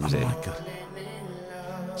beat comes Oh, in. my God.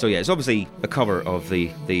 So, yeah, it's obviously a cover of the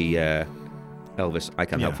Elvis, I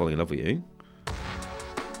Can't Help Yeah. Falling in Love with You.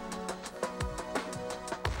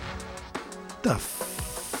 The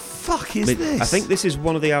fuck is I mean, this? I think this is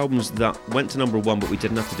one of the albums that went to number 1, but we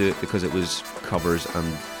didn't have to do it because it was covers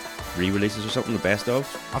and re-releases or something, the best of.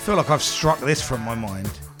 I feel like I've struck this from my mind.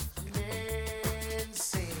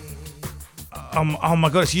 Oh my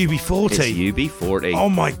God, it's UB40. It's UB40. Oh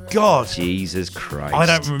my God. Jesus Christ. I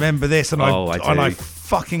don't remember this, and Oh, I do. I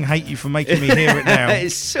fucking hate you for making me hear it now.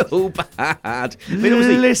 It's so bad. I mean,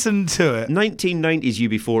 obviously, Listen to it. 1990s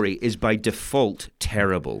UB40 is by default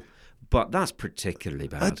terrible, but that's particularly A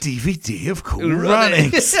bad. DVD of Cool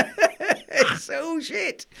Runnings. It's so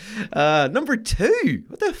shit. Number 2.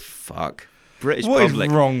 What the fuck? British What is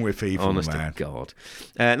public. wrong with people, Honest man? to God.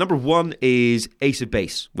 Number 1 is Ace of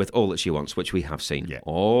Base with All That She Wants, which we have seen Yeah.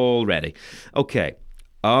 already. Okay,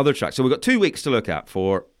 other tracks. So we've got 2 weeks to look at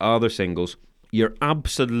for other singles. You're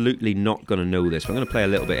absolutely not going to know this, but I'm going to play a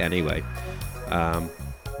little bit anyway.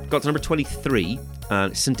 Got to number 23,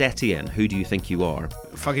 St. Etienne, Who Do You Think You Are?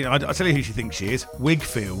 Fucking, I'll tell you who she thinks she is.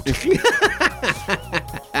 Wigfield.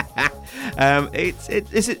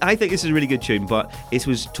 I think this is a really good tune, but it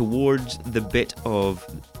was towards the bit of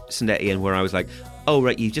St. Etienne where I was like, oh,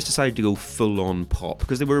 right, you just decided to go full-on pop,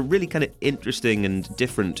 because they were really kind of interesting and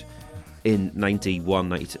different in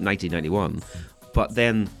 1991, but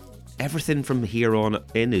then everything from here on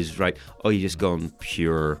in is right, oh, you just gone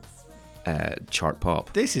pure chart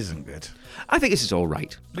pop. This isn't good. I think this is all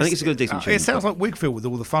right. I think it's a good, decent tune. It sounds like Wigfield with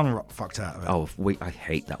all the fun fucked out of it. Oh, I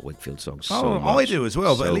hate that Wigfield song so Oh, much. I do as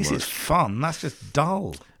well, but So at least much. it's fun. That's just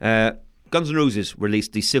dull. Guns N' Roses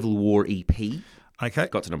released the Civil War EP. Okay.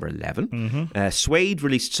 Got to number 11. Suede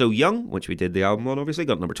released So Young, which we did the album on, obviously.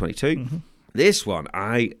 Got number 22. This one,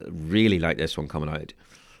 I really like this one coming out.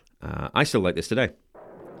 I still like this today.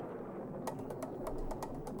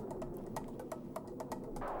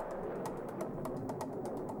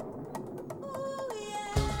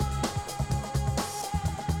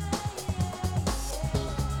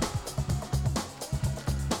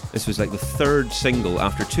 This was like the 3rd single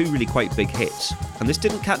after 2 really quite big hits. And this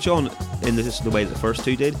didn't catch on in the way that the first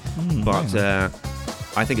 2 did, but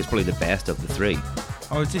I think it's probably the best of the 3.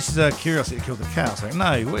 Oh, this is Curiosity Killed the Cat. I was like,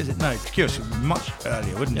 no, what is it? No, Curiosity was much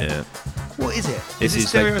earlier, wouldn't it? Yeah. What is it? This is is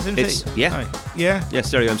Stereo like- SMT? it's- yeah. Oh, yeah? Yeah,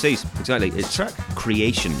 Stereo MCs, exactly. It's Track?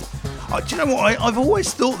 Creation. Oh, do you know what? I've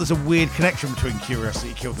always thought there's a weird connection between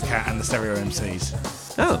Curiosity Killed the Cat and the Stereo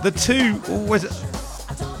MCs. Oh, The two always...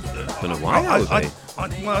 don't know why that would be.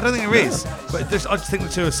 Well, I don't think there is, but I just think the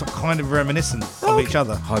two are some kind of reminiscent of each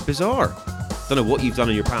other. How bizarre. Don't know what you've done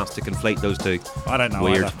in your past to conflate those two. I don't know.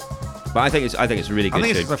 Weird. Either. But I think it's a really good I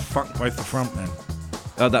think tune. it's just a fuck both the front then.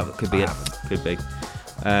 Oh, that could be it. Could be.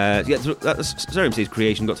 Yeah, so that's Stereo MC's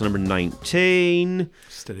Creation got to number 19.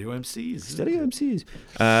 Stereo MCs. Stereo MCs.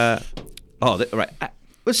 Right.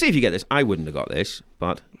 Let's see if you get this. I wouldn't have got this,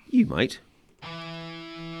 but you might.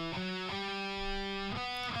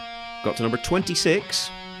 Got to number 26.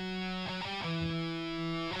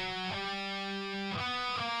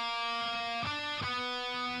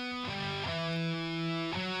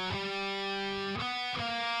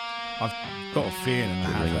 I've got a feeling I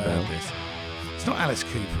have ring a bell. heard this. It's not Alice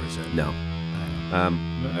Cooper, is it? No.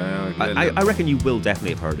 No, I reckon you will definitely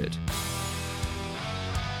have heard it.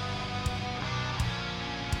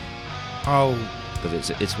 Oh, Because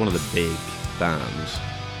it's one of the big bands.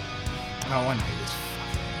 I know this.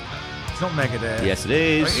 It's not Megadeth. Yes, it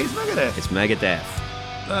is. It is Megadeth. It's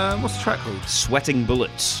Megadeth. What's the track called? Sweating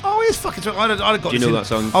Bullets. Oh, it's fucking. I'd have got Do you this know in- that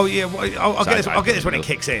song? Oh yeah, well, I'll Sorry, get this. I I'll get this when don't it know.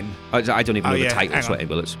 kicks in. I don't even Oh, know yeah, the title. hang on. Sweating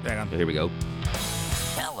Bullets. Hang on. Here we go.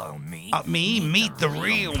 Me, meet the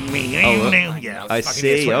real me. Yeah, I fucking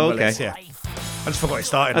see, Sweating okay. Bullets, yeah. I just forgot it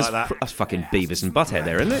started like that. That's fucking Beavis and Butthead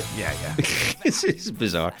there, isn't it? Yeah, yeah. It's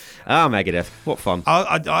bizarre. Megadeth. What fun.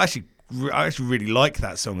 I actually really like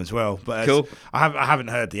that song as well. But Cool. I haven't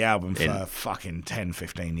heard the album for In. fucking 10,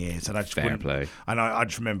 15 years, and I just Fair wouldn't- play. And I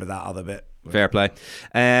just remember that other bit. Fair play.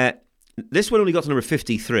 This one only got to number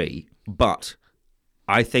 53, but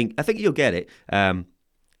I think you'll get it.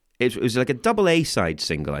 It was like a double A side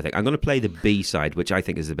single, I think. I'm going to play the B side, which I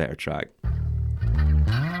think is the better track.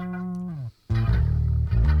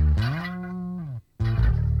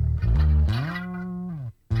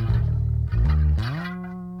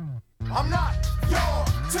 I'm not your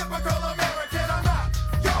typical American. I'm not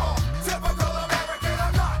your typical American.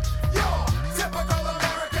 I'm not your typical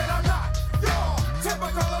American. I'm not your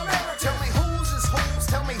typical American. Tell me who's is who's.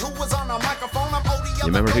 Tell me who was on the microphone. I'm OD. You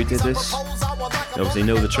remember who did this? You obviously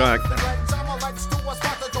know the track.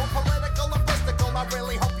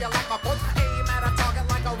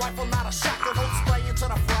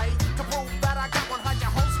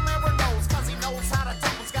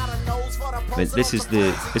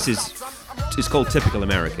 It's called Typical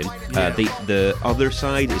American. The other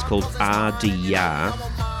side is called Adia.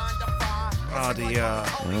 Adia.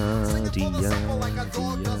 I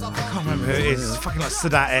can't remember who it is. It's fucking like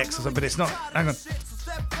Sadat X or something, but it's not. Hang on.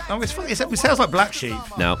 Oh, it's funny. It sounds like Black Sheep.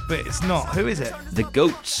 No. But it's not. Who is it? The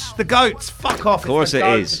Goats. The Goats. Fuck off. Of course it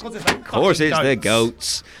is. Of course it's the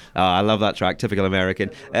Goats. Oh, I love that track, Typical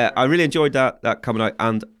American. I really enjoyed that coming out.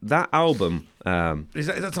 And that album... Is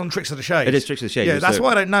that on Tricks of the Shades? It is Tricks of the Shades. Yeah, that's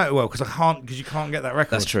why I don't know it well, because you can't get that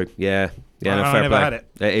record. That's true. Yeah. I Fair never play. had it.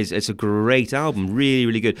 It's a great album, really,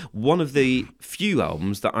 really good. One of the few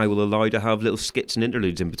albums that I will allow to have little skits and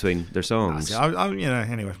interludes in between their songs.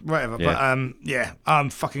 Anyway, whatever. Yeah. But I'm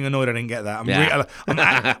fucking annoyed I didn't get that.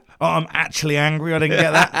 Yeah. I'm actually angry I didn't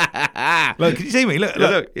get that. Look, can you see me?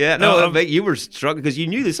 Look. Yeah, no, mate, you were struggling because you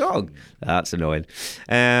knew the song. That's annoying.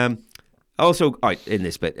 Also, in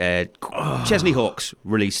this bit, Chesney Hawkes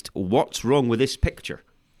released What's Wrong With This Picture?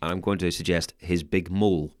 And I'm going to suggest His Big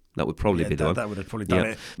Mole. That would probably be the one. That would have probably done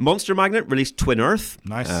it. Monster Magnet released Twin Earth,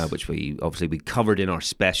 nice, which we covered in our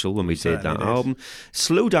special when we did that album.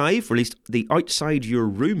 Slow Dive released the Outside Your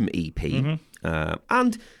Room EP,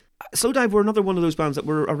 and Slow Dive were another one of those bands that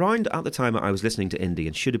were around at the time that I was listening to indie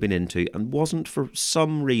and should have been into and wasn't for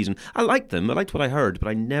some reason. I liked them, I liked what I heard, but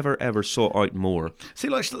I never ever sought out more. See,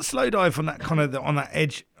 like Slow Dive on that kind of on that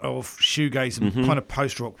edge of shoegaze and kind of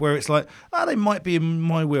post rock, where it's like, they might be in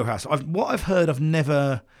my wheelhouse. What I've heard, I've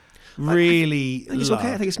never really. I think it's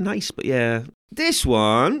okay. I think it's nice, but yeah, this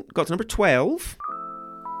one got to number 12.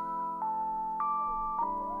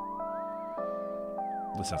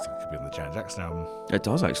 This sounds like it could be on the Janet Jackson album. It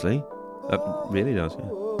does, actually. It really does, yeah.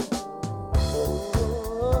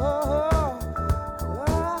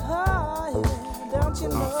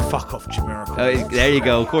 Oh, fuck off, Jamiroquai. There you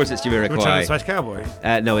go. Of course it's Jamiroquai. Which one, Space Cowboy?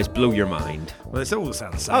 No, it's Blow Your Mind. Well, it all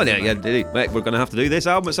sounds the same. Oh, yeah. Mate, we're going to have to do this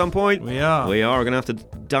album at some point. We are. We're going to have to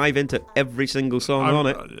dive into every single song on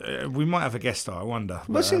it. We might have a guest star, I wonder.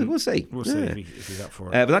 We'll see. We'll see if he's up for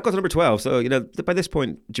it. But that got to number 12. So, by this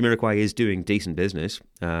point, Jamiroquai is doing decent business.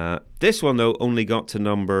 This one, though, only got to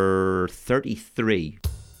number 33.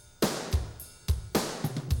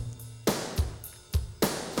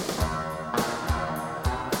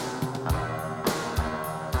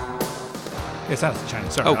 Yes, Alice in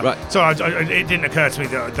Chains. Sorry. Oh, right. Sorry, it didn't occur to me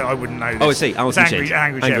that I wouldn't know this. Oh, I see. Alice in Chains.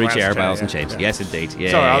 Angry Chair by Alice in Chains. Yes, indeed.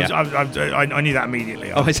 Yeah, Sorry, I knew that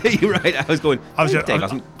immediately. I see. You're right. I was going. I was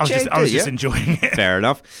just enjoying it. Fair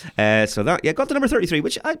enough. So that got to number 33,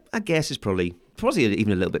 which I guess is probably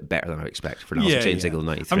even a little bit better than I would expect for an Alice in Chains single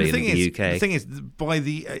 93 in the UK. The thing is,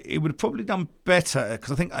 it would have probably done better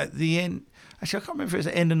because I think at the end. Actually, I can't remember if it was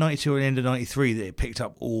the end of 92 or the end of 93 that it picked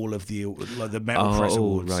up all of the Metal Press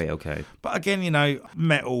Awards. Oh, right, okay. But again,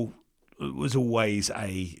 metal was always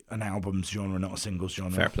an albums genre, not a singles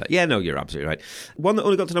genre. Fair play. Yeah, no, you're absolutely right. One that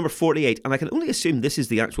only got to number 48, and I can only assume this is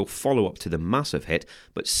the actual follow-up to the massive hit,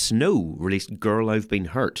 but Snow released Girl I've Been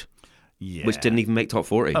Hurt, which didn't even make top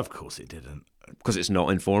 40. Of course it didn't. Because it's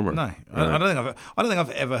not Informer. No, I don't think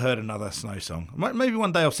I've ever heard another Snow song. Maybe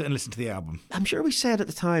one day I'll sit and listen to the album. I'm sure we said at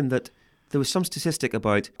the time that there was some statistic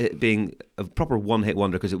about it being a proper one-hit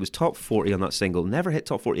wonder because it was top 40 on that single, never hit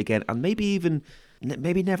top 40 again, and maybe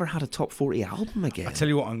never had a top 40 album again. I tell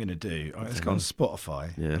you what I'm going to do. Let's go on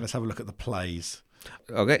Spotify and let's have a look at the plays.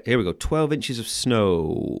 Okay, here we go. 12 Inches of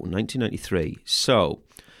Snow, 1993. So,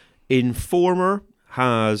 Informer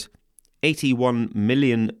has 81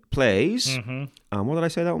 million plays. Mm-hmm. And what did I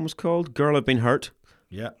say that one was called? Girl I've Been Hurt.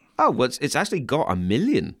 Yeah. Oh, well, it's actually got 1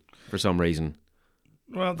 million for some reason.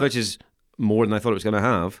 Well, which is more than I thought it was going to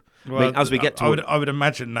have. Well, I mean, as we get to I would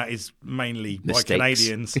imagine that is mainly mistakes by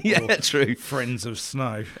Canadians. Yeah, true. Friends of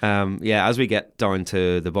Snow. As we get down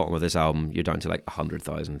to the bottom of this album, you're down to like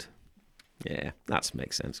 100,000. Yeah, that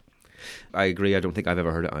makes sense. I agree. I don't think I've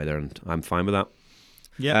ever heard it either, and I'm fine with that.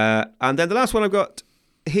 Yeah. And then the last one I've got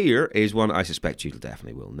here is one I suspect you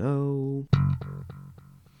definitely will know.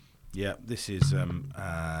 Yeah, this is.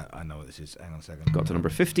 I know what this is. Hang on a second. Got to number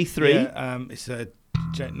 53. Yeah, it's no,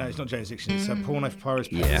 it's not Jane's Addiction. It's Porno for Pyros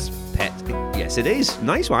Pets. Yes, Pet. Yes, it is.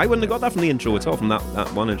 Nice one. I wouldn't have got that from the intro at all, from that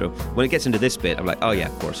one intro. When it gets into this bit, I'm like, oh yeah,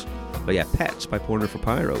 of course. But yeah, Pets by Porno for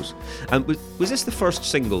Pyros. And was this the first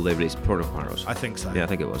single they released, Porno for Pyros? I think so. Yeah, I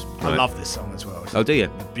think it was. I Right. love this song as well. It's Oh, do you?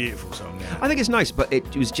 a beautiful song. Yeah. I think it's nice, but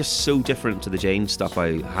it was just so different to the Jane stuff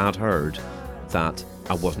I had heard that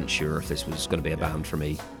I wasn't sure if this was going to be a band for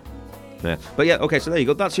me. Yeah. But yeah, okay, so there you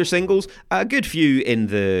go. That's your singles. A good few in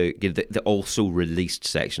the also released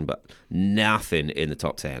section, but nothing in the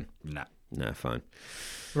top 10. Nah. No, fine.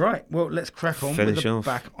 Right. Well, let's crack on Finish with the off.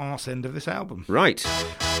 back arse end of this album. Right.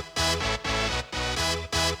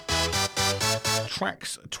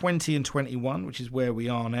 Tracks 20 and 21, which is where we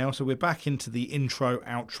are now. So we're back into the intro,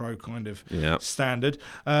 outro kind of Yeah. standard.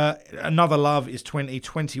 Another Love is 20.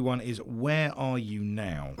 21 is Where Are You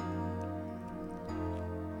Now?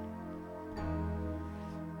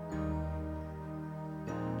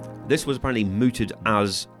 This was apparently mooted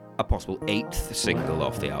as a possible 8th single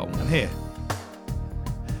off the album. And here.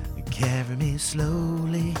 Carry me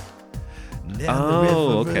slowly down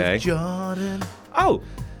Oh, the river okay. of Jordan. Oh!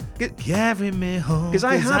 Carry me home. Because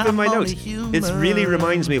I have in my I'm notes, only it really human.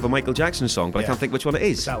 reminds me of a Michael Jackson song, but I Yeah. can't think which one it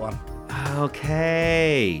It's is. that one.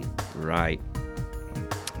 Okay. Right.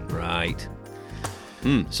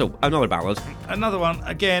 So, another ballad. Another one,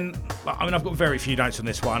 again, I mean, I've got very few notes on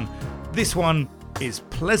this one. This one is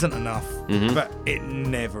pleasant enough, Mm-hmm. but it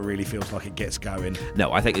never really feels like it gets going.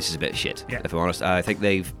 No, I think this is a bit shit, Yeah. if I'm honest. I think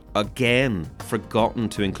they've, again, forgotten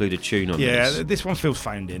to include a tune on Yeah, this. this one feels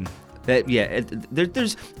phoned in.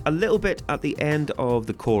 There's a little bit at the end of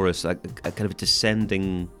the chorus, like a kind of a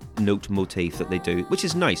descending note motif that they do, which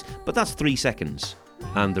is nice, but that's 3 seconds.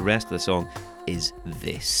 And the rest of the song is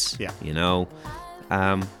this, Yeah. you know?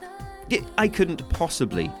 I couldn't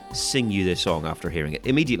possibly sing you this song after hearing it.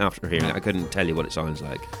 Immediately after hearing it, I couldn't tell you what it sounds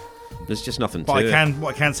like. There's just nothing But to it.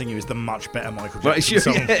 what I can sing you is the much better Michael Jackson Right, sure,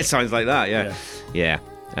 song. yeah, it sounds like that, yeah.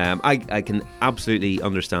 I can absolutely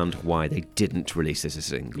understand why they didn't release this as a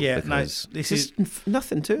single. Yeah, no, because this there's is-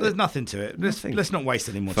 nothing to There's it. nothing to it. Nothing. Let's not waste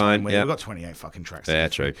any more Fine, time with it. yeah. We've got 28 fucking tracks. Yeah,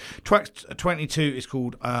 true. Track 22 is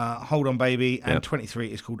called Hold On Baby, and Yeah. 23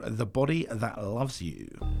 is called The Body That Loves You.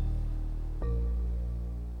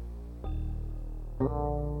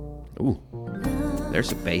 Ooh,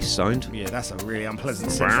 there's a bass sound. Yeah, that's a really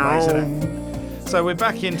unpleasant synth, isn't it? So we're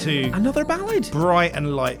back into Another ballad. bright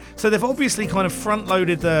and light. So they've obviously kind of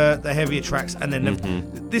front-loaded the heavier tracks, and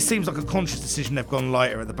then this seems like a conscious decision. They've gone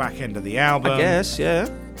lighter at the back end of the album. I guess, yeah.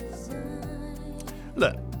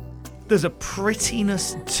 Look, there's a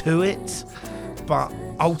prettiness to it, but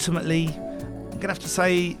ultimately, I'm gonna have to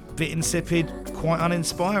say, bit insipid, quite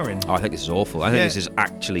uninspiring. Oh, I think this is awful. I think Yeah. this is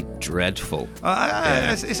actually dreadful.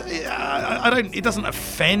 I don't. It doesn't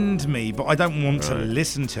offend me, but I don't want to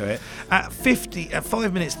listen to it. At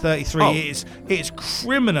 5 minutes 33, Oh. it's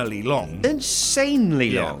criminally long. Insanely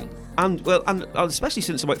Yeah. long. And especially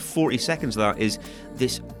since about 40 seconds of that is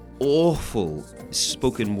this awful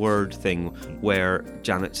spoken word thing where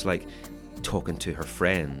Janet's like talking to her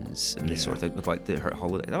friends and this sort of thing about her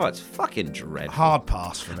holiday. Oh, it's fucking dreadful. Hard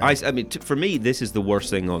pass for me. I mean, for me, this is the worst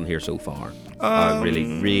thing on here so far. I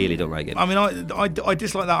really, really don't like it. I mean, I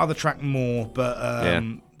dislike that other track more, but Yeah.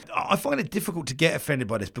 I find it difficult to get offended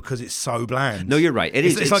by this because it's so bland. No, you're right.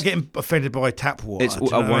 It's like getting offended by tap water. It's do you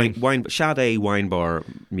a know what I mean? wine Sade wine bar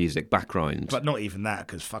music background. But not even that,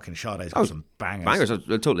 because fucking Sade's got some bangers. Bangers,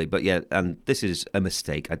 totally. But yeah, and this is a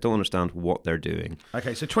mistake. I don't understand what they're doing.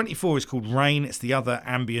 Okay, so 24 is called Rain. It's the other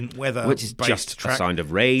ambient weather Which is based just track. a sound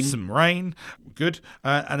of rain. Some rain, good.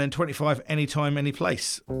 And then 25, Anytime,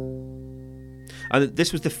 Anyplace. And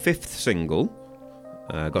this was the 5th single.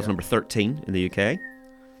 Got to number 13 in the UK.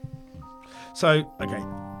 So, okay,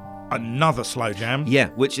 another slow jam. Yeah,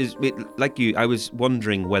 which is, like you, I was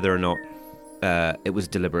wondering whether or not it was a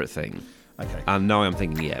deliberate thing. Okay. And now I'm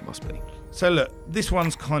thinking, yeah, it must be. So look, this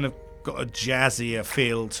one's kind of got a jazzier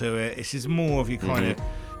feel to it. This is more of your kind of,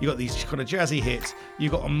 you got these kind of jazzy hits. You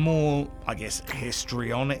got a more, I guess,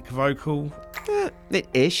 histrionic vocal.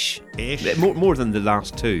 Ish. Ish. More than the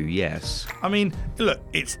last two, yes. I mean, look,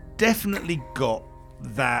 it's definitely got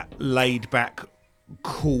that laid back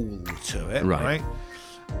cool to it, Right. right?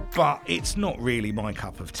 But it's not really my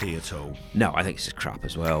cup of tea at all. No, I think it's just crap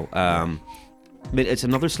as well. I mean, it's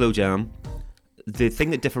another slow jam. The thing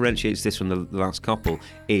that differentiates this from the last couple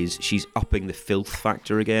is she's upping the filth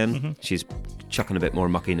factor again. She's chucking a bit more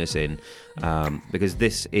muckiness in, because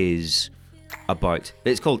this is about.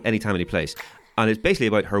 It's called Anytime, Anyplace, And it's basically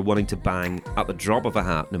about her wanting to bang at the drop of a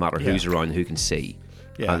hat, no matter who's around, who can see.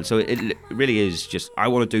 Yeah. And so it really is just, I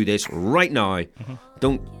want to do this right now.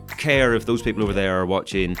 Don't care if those people over there are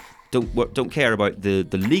watching. Don't care about the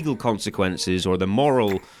legal consequences or the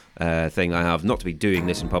moral thing I have not to be doing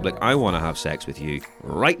this in public. I want to have sex with you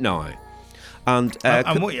right now. And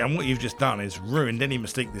what you've just done is ruined any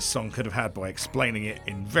mistake this song could have had by explaining it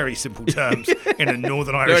in very simple terms in a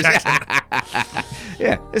Northern Irish accent.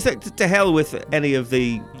 yeah, it's like, to hell with any of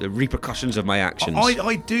the repercussions of my actions.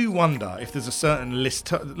 I do wonder if there's a certain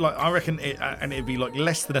list, like I reckon, and it'd be like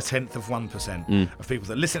less than 1/10% of people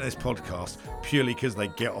that listen to this podcast purely because they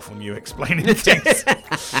get off on you explaining things.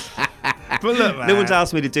 But look, man, no one's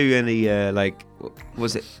asked me to do any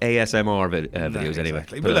was it ASMR videos anyway?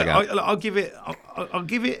 Exactly. But look, I'll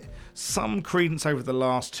give it some credence over the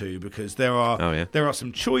last two because there are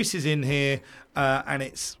some choices in here, and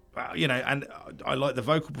it's and I like the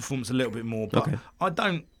vocal performance a little bit more, but I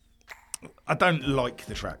don't like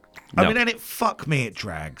the track. No. I mean, and it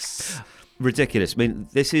drags. Ridiculous. I mean,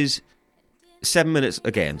 this is 7 minutes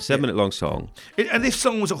again, 7-minute long song. And if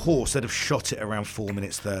song was a horse, they'd have shot it around 4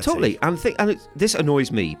 minutes 30. Totally. And this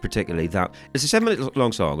annoys me particularly that it's a 7-minute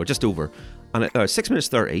long song, or just over, and 6 minutes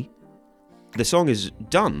 30. The song is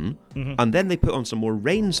done, and then they put on some more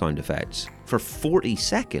rain sound effects for 40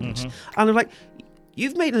 seconds. And I'm like,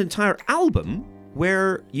 you've made an entire album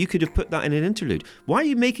where you could have put that in an interlude. Why are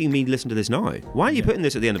you making me listen to this now? Why are you putting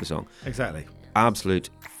this at the end of the song? Exactly. Absolute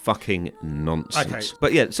fucking nonsense. Okay.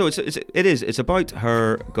 But yeah, so it's about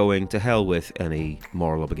her going to hell with any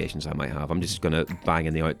moral obligations I might have. I'm just going to bang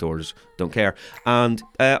in the outdoors, don't care. And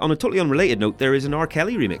on a totally unrelated note, there is an R.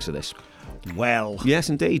 Kelly remix of this. Well. Yes,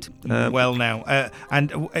 indeed. Well now.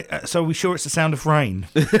 So are we sure it's the sound of rain?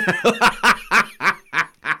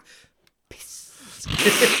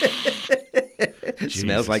 It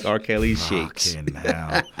smells like R. Kelly's sheets. Fucking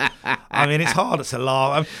hell. I mean, it's harder to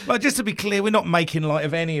laugh. But just to be clear, we're not making light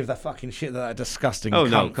of any of the fucking shit that disgusting. Oh,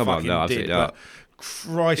 no, cunt come on, fucking no, did, absolutely not. but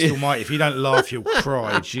Christ almighty, if you don't laugh, you'll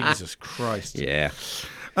cry. Jesus Christ. Yeah.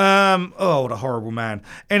 What a horrible man.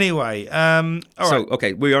 Anyway, all right.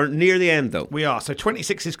 Okay, we are near the end, though. We are. So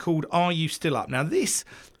 26 is called Are You Still Up? Now, this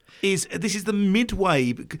is the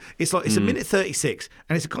midway. It's a minute 36,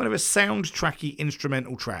 and it's a kind of a soundtracky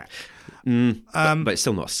instrumental track. But it's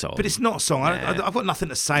still not a song. But it's not a song. I've got nothing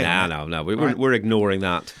to say on it. No. We're ignoring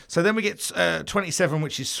that. So then we get 27,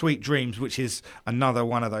 which is Sweet Dreams, which is another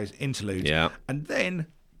one of those interludes. Yeah. And then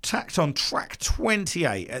tacked on track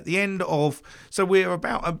 28 at the end of. So we're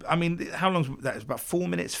about. I mean, how long's that? It's about 4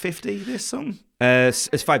 minutes 50. This song.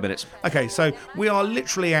 It's 5 minutes. Okay, so we are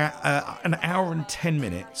literally at an hour and 10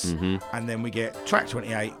 minutes, and then we get track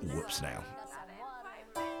 28. Whoops! Now.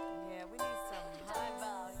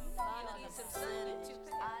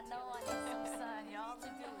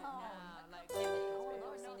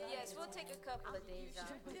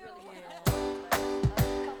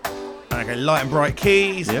 Okay, light and bright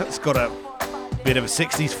keys. Yep. It's got a bit of a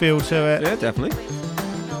 60s feel to it. Yeah, definitely.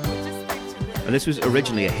 And this was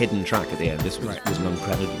originally a hidden track at the end. This was an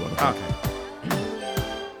uncredited one. Okay.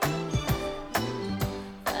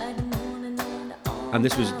 And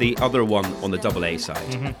this was the other one on the double A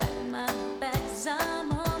side.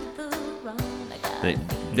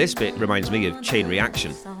 This bit reminds me of Chain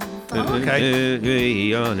Reaction. Okay. I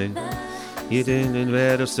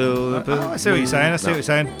see what you're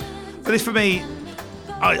saying. But this for me,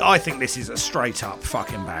 I think this is a straight up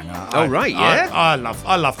fucking banger. Right, yeah?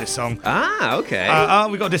 I love this song. Ah, okay.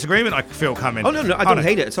 We got a disagreement I feel coming. Oh, no, I don't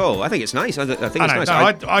hate it at all. I think it's nice. I think it's nice.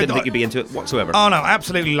 I didn't think you'd be into it whatsoever. Oh, no, I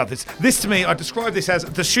absolutely love this. This, to me, I describe this as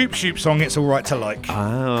the Shoop Shoop song It's All Right to Like.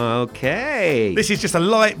 Oh, okay. This is just a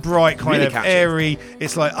light, bright, kind Really of catchy. airy.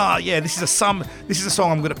 It's like, this is a song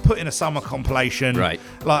I'm going to put in a summer compilation. Right.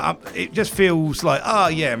 Like, it just feels like,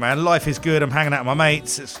 yeah, man, life is good. I'm hanging out with my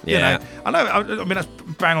mates. It's, you know, I mean, that's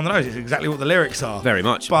bang on the nose. It's exactly what the lyrics are. Very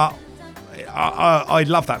much. But I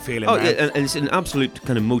love that feeling. Oh, man. yeah, and it's an absolute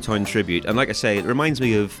kind of Motown tribute. And like I say, it reminds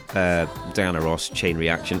me of Diana Ross, Chain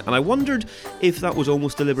Reaction. And I wondered if that was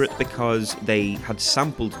almost deliberate because they had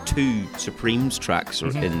sampled two Supremes tracks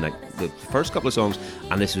in like the first couple of songs,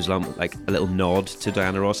 and this was like a little nod to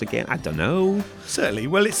Diana Ross again. I don't know. Certainly.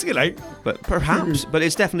 Well, it's, you know. But perhaps. But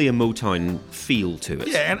it's definitely a Motown feel to it.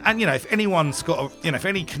 Yeah, and you know, if anyone's got, if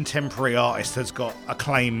any contemporary artist has got a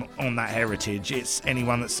claim on that heritage, it's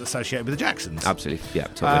anyone that's associated with the Jacksons. Absolutely, yeah,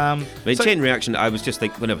 totally. Chain Reaction, I was just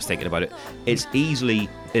when I was thinking about it, it's easily,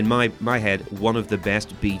 in my head, one of the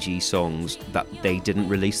best Bee Gees songs that they didn't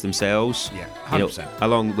release themselves. Yeah, 100%.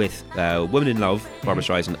 Along with Women in Love, Barbra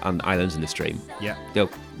Streisand, and Islands in the Stream. Yeah.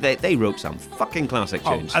 they wrote some fucking classic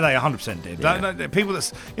tunes. And they 100% did. People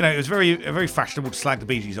that's, it was very fashionable to slag the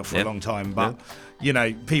Bee Gees off for a long time, but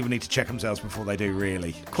people need to check themselves before they do,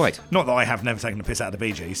 really. Quite. Not that I have never taken the piss out of the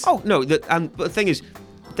Bee Gees. Oh no, but the thing is,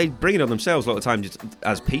 they bring it on themselves a lot of times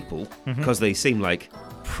as people because they seem like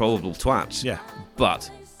probable twats. Yeah. But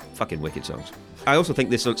fucking wicked songs. I also think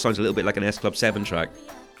this sounds a little bit like an S Club 7 track.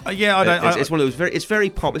 Yeah, I don't. It's one of those it's very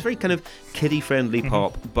pop. It's very kind of kiddie-friendly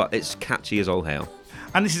pop, but it's catchy as all hell.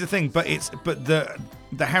 And this is the thing, but the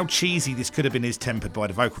how cheesy this could have been is tempered by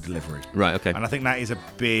the vocal delivery. Right. Okay. And I think that is a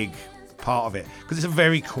big part of it because it's a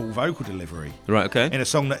very cool vocal delivery. Right. Okay. In a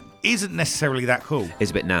song that isn't necessarily that cool.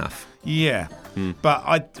 It's a bit naff. Yeah.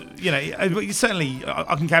 But but certainly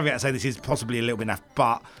I can caveat and say this is possibly a little bit naff,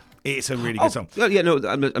 but it's a really good song. Well, yeah, no,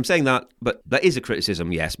 I'm saying that, but that is a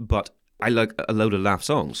criticism, yes. But I like a load of laugh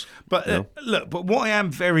songs. But look, but what I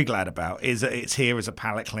am very glad about is that it's here as a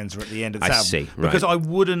palate cleanser at the end of this I album. see, right. Because I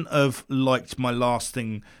wouldn't have liked my last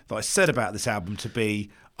thing that I said about this album to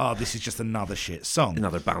be, this is just another shit song.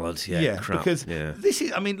 Another ballad, yeah, crap. Because yeah. this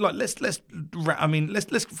is. I mean, like let's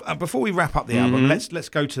before we wrap up the album, let's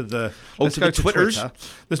go to the Twitters. Twitter.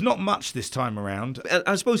 There's not much this time around.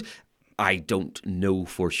 I suppose I don't know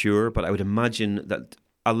for sure, but I would imagine that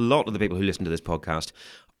a lot of the people who listen to this podcast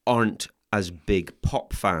aren't as big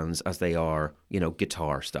pop fans as they are,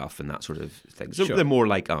 guitar stuff and that sort of thing. So Sure. they're more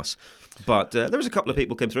like us. But there was a couple of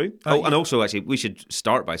people came through. And also, actually, we should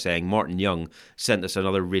start by saying Martin Young sent us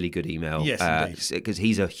another really good email. Yes, indeed. Because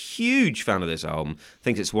he's a huge fan of this album.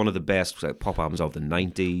 Thinks it's one of the best pop albums of the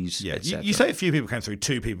 90s. Yeah, etc. you say a few people came through.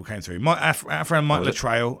 2 people came through. Our friend Mike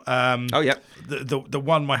Latrell. Oh, yeah. The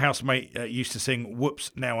one my housemate used to sing,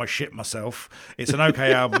 Whoops, Now I Shit Myself. It's an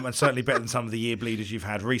okay album and certainly better than some of the year bleeders you've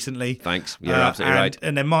had recently. Thanks. You're absolutely right.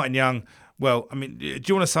 And then Martin Young, well, I mean, do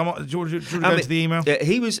you want to sum up? Do you want to go into the email?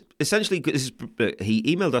 He was essentially, he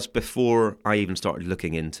emailed us before I even started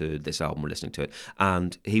looking into this album or listening to it.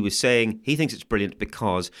 And he was saying he thinks it's brilliant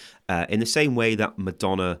because in the same way that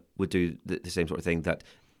Madonna would do the same sort of thing, that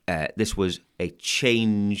this was a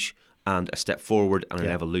change and a step forward and an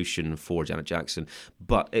evolution for Janet Jackson,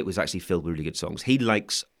 but it was actually filled with really good songs. He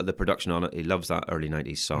likes the production on it. He loves that early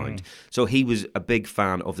 90s sound. So he was a big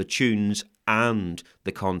fan of the tunes and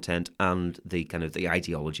the content and the kind of the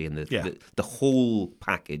ideology and the whole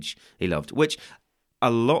package he loved, which a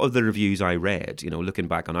lot of the reviews I read, looking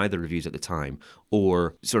back on either reviews at the time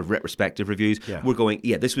or sort of retrospective reviews, were going,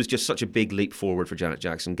 this was just such a big leap forward for Janet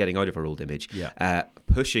Jackson, getting out of her old image,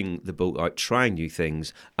 pushing the boat out, trying new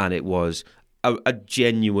things, and it was a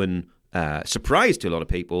genuine surprise to a lot of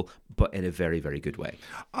people, but in a very, very good way.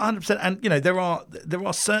 100%. And there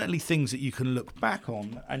are certainly things that you can look back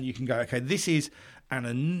on and you can go, okay, this is an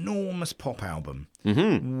enormous pop album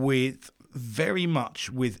with very much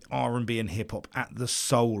with R&B and hip hop at the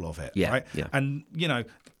soul of it, right? Yeah. And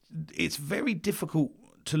it's very difficult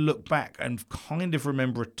to look back and kind of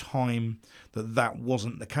remember a time that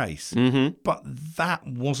wasn't the case. But that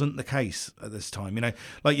wasn't the case at this time.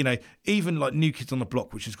 Even like New Kids on the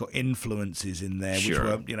Block, which has got influences in there,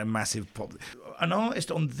 Sure. which were massive pop. An artist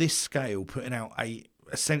on this scale putting out a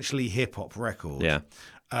essentially hip hop record. Yeah.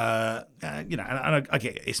 And I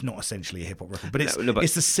get it, it's not essentially a hip hop record, but it's but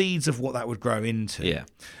it's the seeds of what that would grow into. Yeah.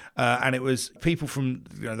 And it was people from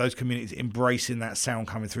those communities embracing that sound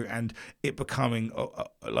coming through, and it becoming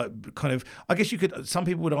like kind of, I guess you could. Some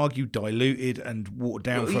people would argue diluted and watered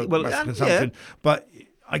down for mass consumption, but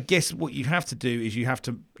I guess what you have to do is you have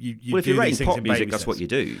to you if do you're these writing things pop in music, baby that's steps. what you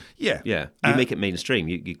do. Yeah. You make it mainstream.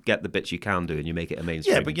 You get the bits you can do, and you make it a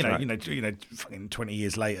mainstream. Yeah, but track. fucking 20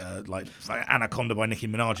 years later, like Anaconda by Nicki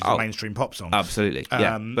Minaj is a mainstream pop song. Absolutely.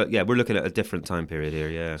 But we're looking at a different time period here.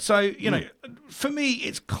 Yeah. So for me,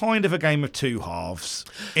 it's kind of a game of two halves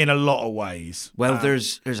in a lot of ways. Well,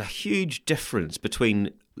 there's a huge difference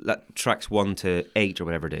between tracks 1 to 8 or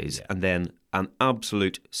whatever it is, and then an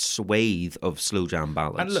absolute swathe of slow jam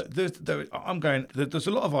ballads. And look, there's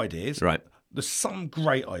a lot of ideas. Right. There's some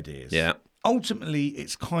great ideas. Yeah. Ultimately,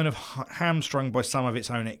 it's kind of hamstrung by some of its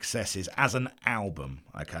own excesses as an album.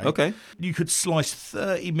 Okay. You could slice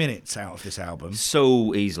 30 minutes out of this album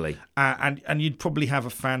so easily, and you'd probably have a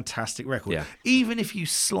fantastic record. Yeah. Even if you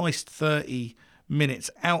sliced 30 minutes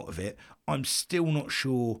out of it, I'm still not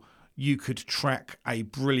sure you could track a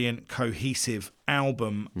brilliant, cohesive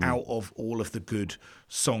album out of all of the good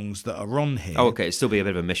songs that are on here. Oh, okay. It'd still be a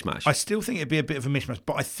bit of a mishmash. I still think it'd be a bit of a mishmash,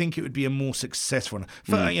 but I think it would be a more successful one.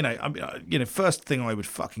 First thing I would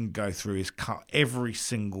fucking go through is cut every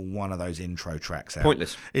single one of those intro tracks out.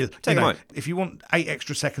 Pointless. Take them out. If you want 8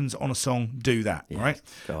 extra seconds on a song, do that, right?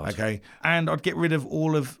 God. Okay. And I'd get rid of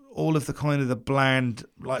all of the kind of the bland,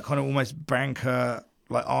 like kind of almost banker,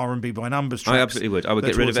 like R&B by numbers tracks. I absolutely would. I would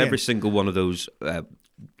They're get rid of towards the every end. single one of those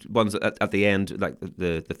ones at the end, like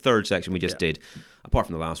the third section we just did, apart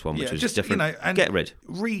from the last one, which was just, different. and Get rid.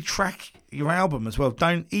 Retrack your album as well.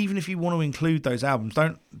 Don't, even if you want to include those albums,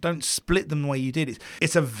 don't split them the way you did.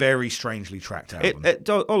 It's a very strangely tracked album.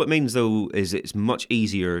 All it means, though, is it's much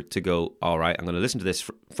easier to go, all right, I'm going to listen to this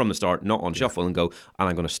from the start, not on shuffle, and go, and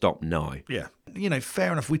I'm going to stop now. Yeah.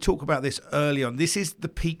 Fair enough. We talk about this early on. This is the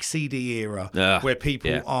peak CD era where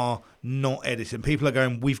people are not editing. People are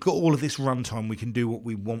going, we've got all of this runtime. We can do what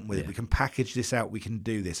we want with it. We can package this out. We can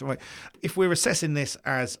do this. Right. If we're assessing this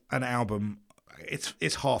as an album,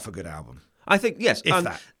 it's half a good album. I think, yes. If And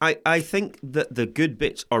that. I think that the good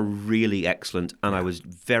bits are really excellent, and I was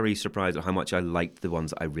very surprised at how much I liked the ones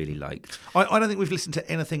that I really liked. I don't think we've listened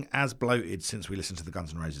to anything as bloated since we listened to the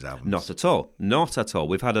Guns N' Roses album. Not at all. Not at all.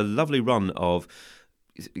 We've had a lovely run of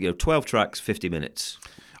 12 tracks, 50 minutes.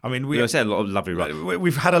 I mean, I said a lot of lovely run.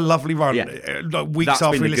 we've had a lovely run. Yeah. Like weeks That's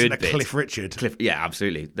after been we the listened good to bit. Cliff Richard. Yeah,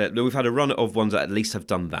 absolutely. We've had a run of ones that at least have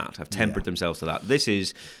done that, have tempered themselves to that. This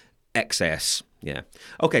is excess. Yeah.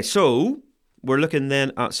 Okay, so we're looking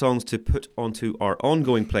then at songs to put onto our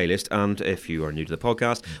ongoing playlist. And if you are new to the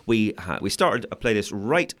podcast, we started a playlist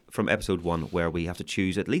right from episode 1 where we have to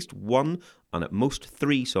choose at least one and at most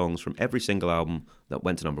 3 songs from every single album that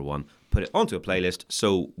went to number 1, put it onto a playlist,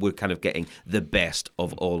 so we're kind of getting the best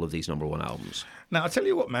of all of these number 1 albums. Now, I tell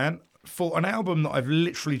you what, man, for an album that I've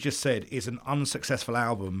literally just said is an unsuccessful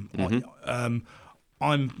album,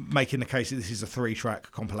 I'm making the case that this is a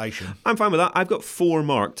 3-track compilation. I'm fine with that. I've got 4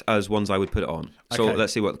 marked as ones I would put it on. So Okay.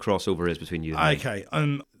 let's see what the crossover is between you and me. Okay,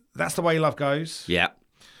 That's the Way Love Goes. Yeah.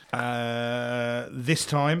 This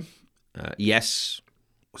Time, Yes.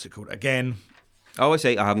 what's it called? Again, Oh, I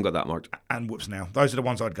see. I haven't got that marked. and Whoops Now. Those are the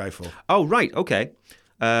ones I'd go for. Oh, right. Okay.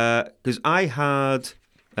 Because I had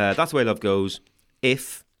That's the Way Love Goes,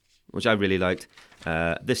 If, which I really liked,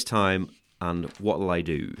 This Time, and What'll I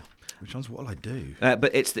Do. Which one's What'll I Do?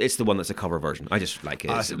 But it's the one that's a cover version. I just like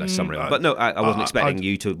it. It's a summary. mm, But no, I wasn't expecting I'd-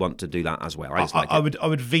 you to want to do that as well. I just like I it.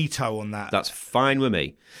 would veto on that. That's fine with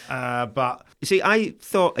me. But You see, I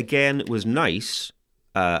thought Again was nice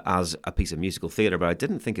as a piece of musical theatre, but I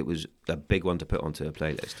didn't think it was a big one to put onto a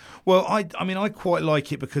playlist. well, I mean, I quite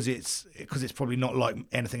like it because it's probably not like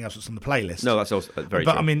anything else that's on the playlist. No, that's also very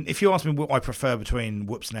but true. I mean, if you ask me what I prefer between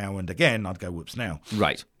Whoops Now and Again, I'd go Whoops Now.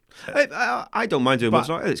 Right. I don't mind doing But- what's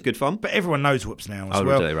right. It's good fun. But everyone knows Whoops Now as Oh,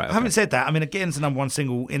 well. do they? Right, Having okay. said that, I mean, Again's the number 1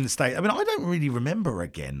 single in the state. I mean, I don't really remember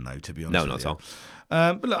Again though, to be honest. No, with not at you.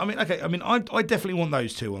 all. But look, I mean, okay, I mean, I definitely want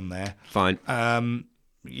those 2 on there. Fine.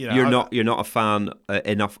 You're You're not a fan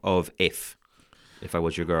enough of If I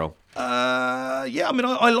Was Your Girl. Yeah, I mean,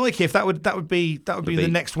 I like If. That would be the be-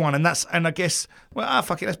 next one, and I guess, well,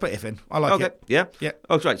 fuck it, let's put If in. I like Okay. it. Yeah. Yeah.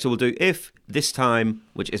 Oh, right. So we'll do If, This Time,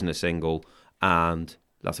 which isn't a single, and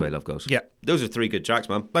That's the Way Love Goes. Yeah. Those are 3 good tracks,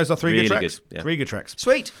 man. Those are 3 really good tracks. Good. Yeah. 3 good tracks.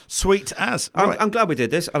 Sweet. Sweet as. Right. I'm glad we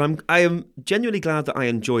did this, and I am genuinely glad that I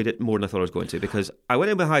enjoyed it more than I thought I was going to, because I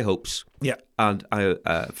went in with high hopes. Yeah. And I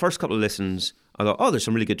first couple of listens, I thought, oh, there's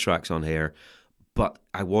some really good tracks on here, but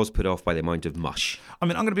I was put off by the amount of mush. I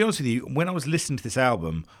mean, I'm going to be honest with you. When I was listening to this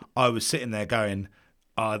album, I was sitting there going,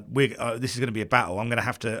 "This is going to be a battle. I'm going to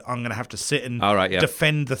have to sit and All right, yeah.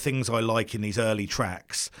 defend the things I like in these early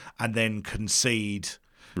tracks, and then concede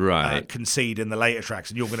Right. concede in the later tracks,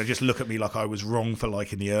 and you're going to just look at me like I was wrong for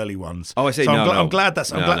liking the early ones. Oh, I see. So No, no. I'm glad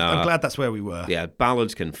that's No, no. I'm glad that's where we were. Yeah,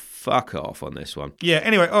 ballads can fuck off on this one. Yeah.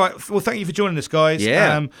 Anyway, all right. Well, thank you for joining us, guys.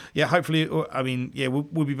 Yeah. Hopefully, I mean, yeah, we'll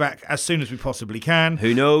be back as soon as we possibly can.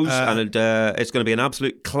 Who knows? And it's going to be an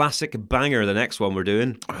absolute classic banger, the next one we're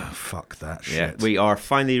doing. Oh, fuck that shit. Yeah, we are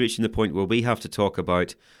finally reaching the point where we have to talk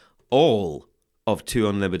about all of 2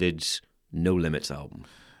 Unlimited's No Limits album.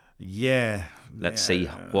 Yeah. Let's see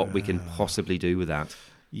what we can possibly do with that.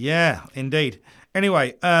 Yeah, indeed.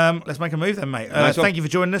 Anyway, let's make a move then, mate. Nice one. Thank you for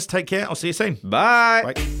joining us. Take care. I'll see you soon.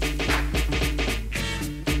 Bye. Bye.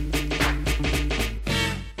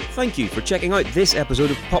 Thank you for checking out this episode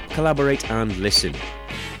of Pop Collaborate and Listen.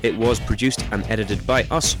 It was produced and edited by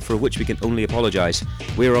us, for which we can only apologise.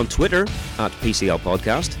 We're on Twitter at PCL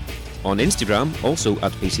Podcast, on Instagram also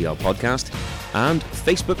at PCL Podcast, and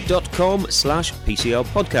Facebook.com/PCL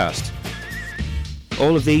Podcast.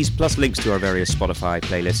 All of these, plus links to our various Spotify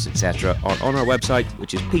playlists, etc., are on our website,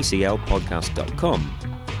 which is PCLpodcast.com.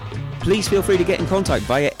 Please feel free to get in contact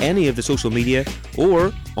via any of the social media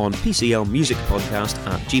or on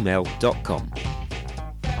PCLmusicpodcast@gmail.com.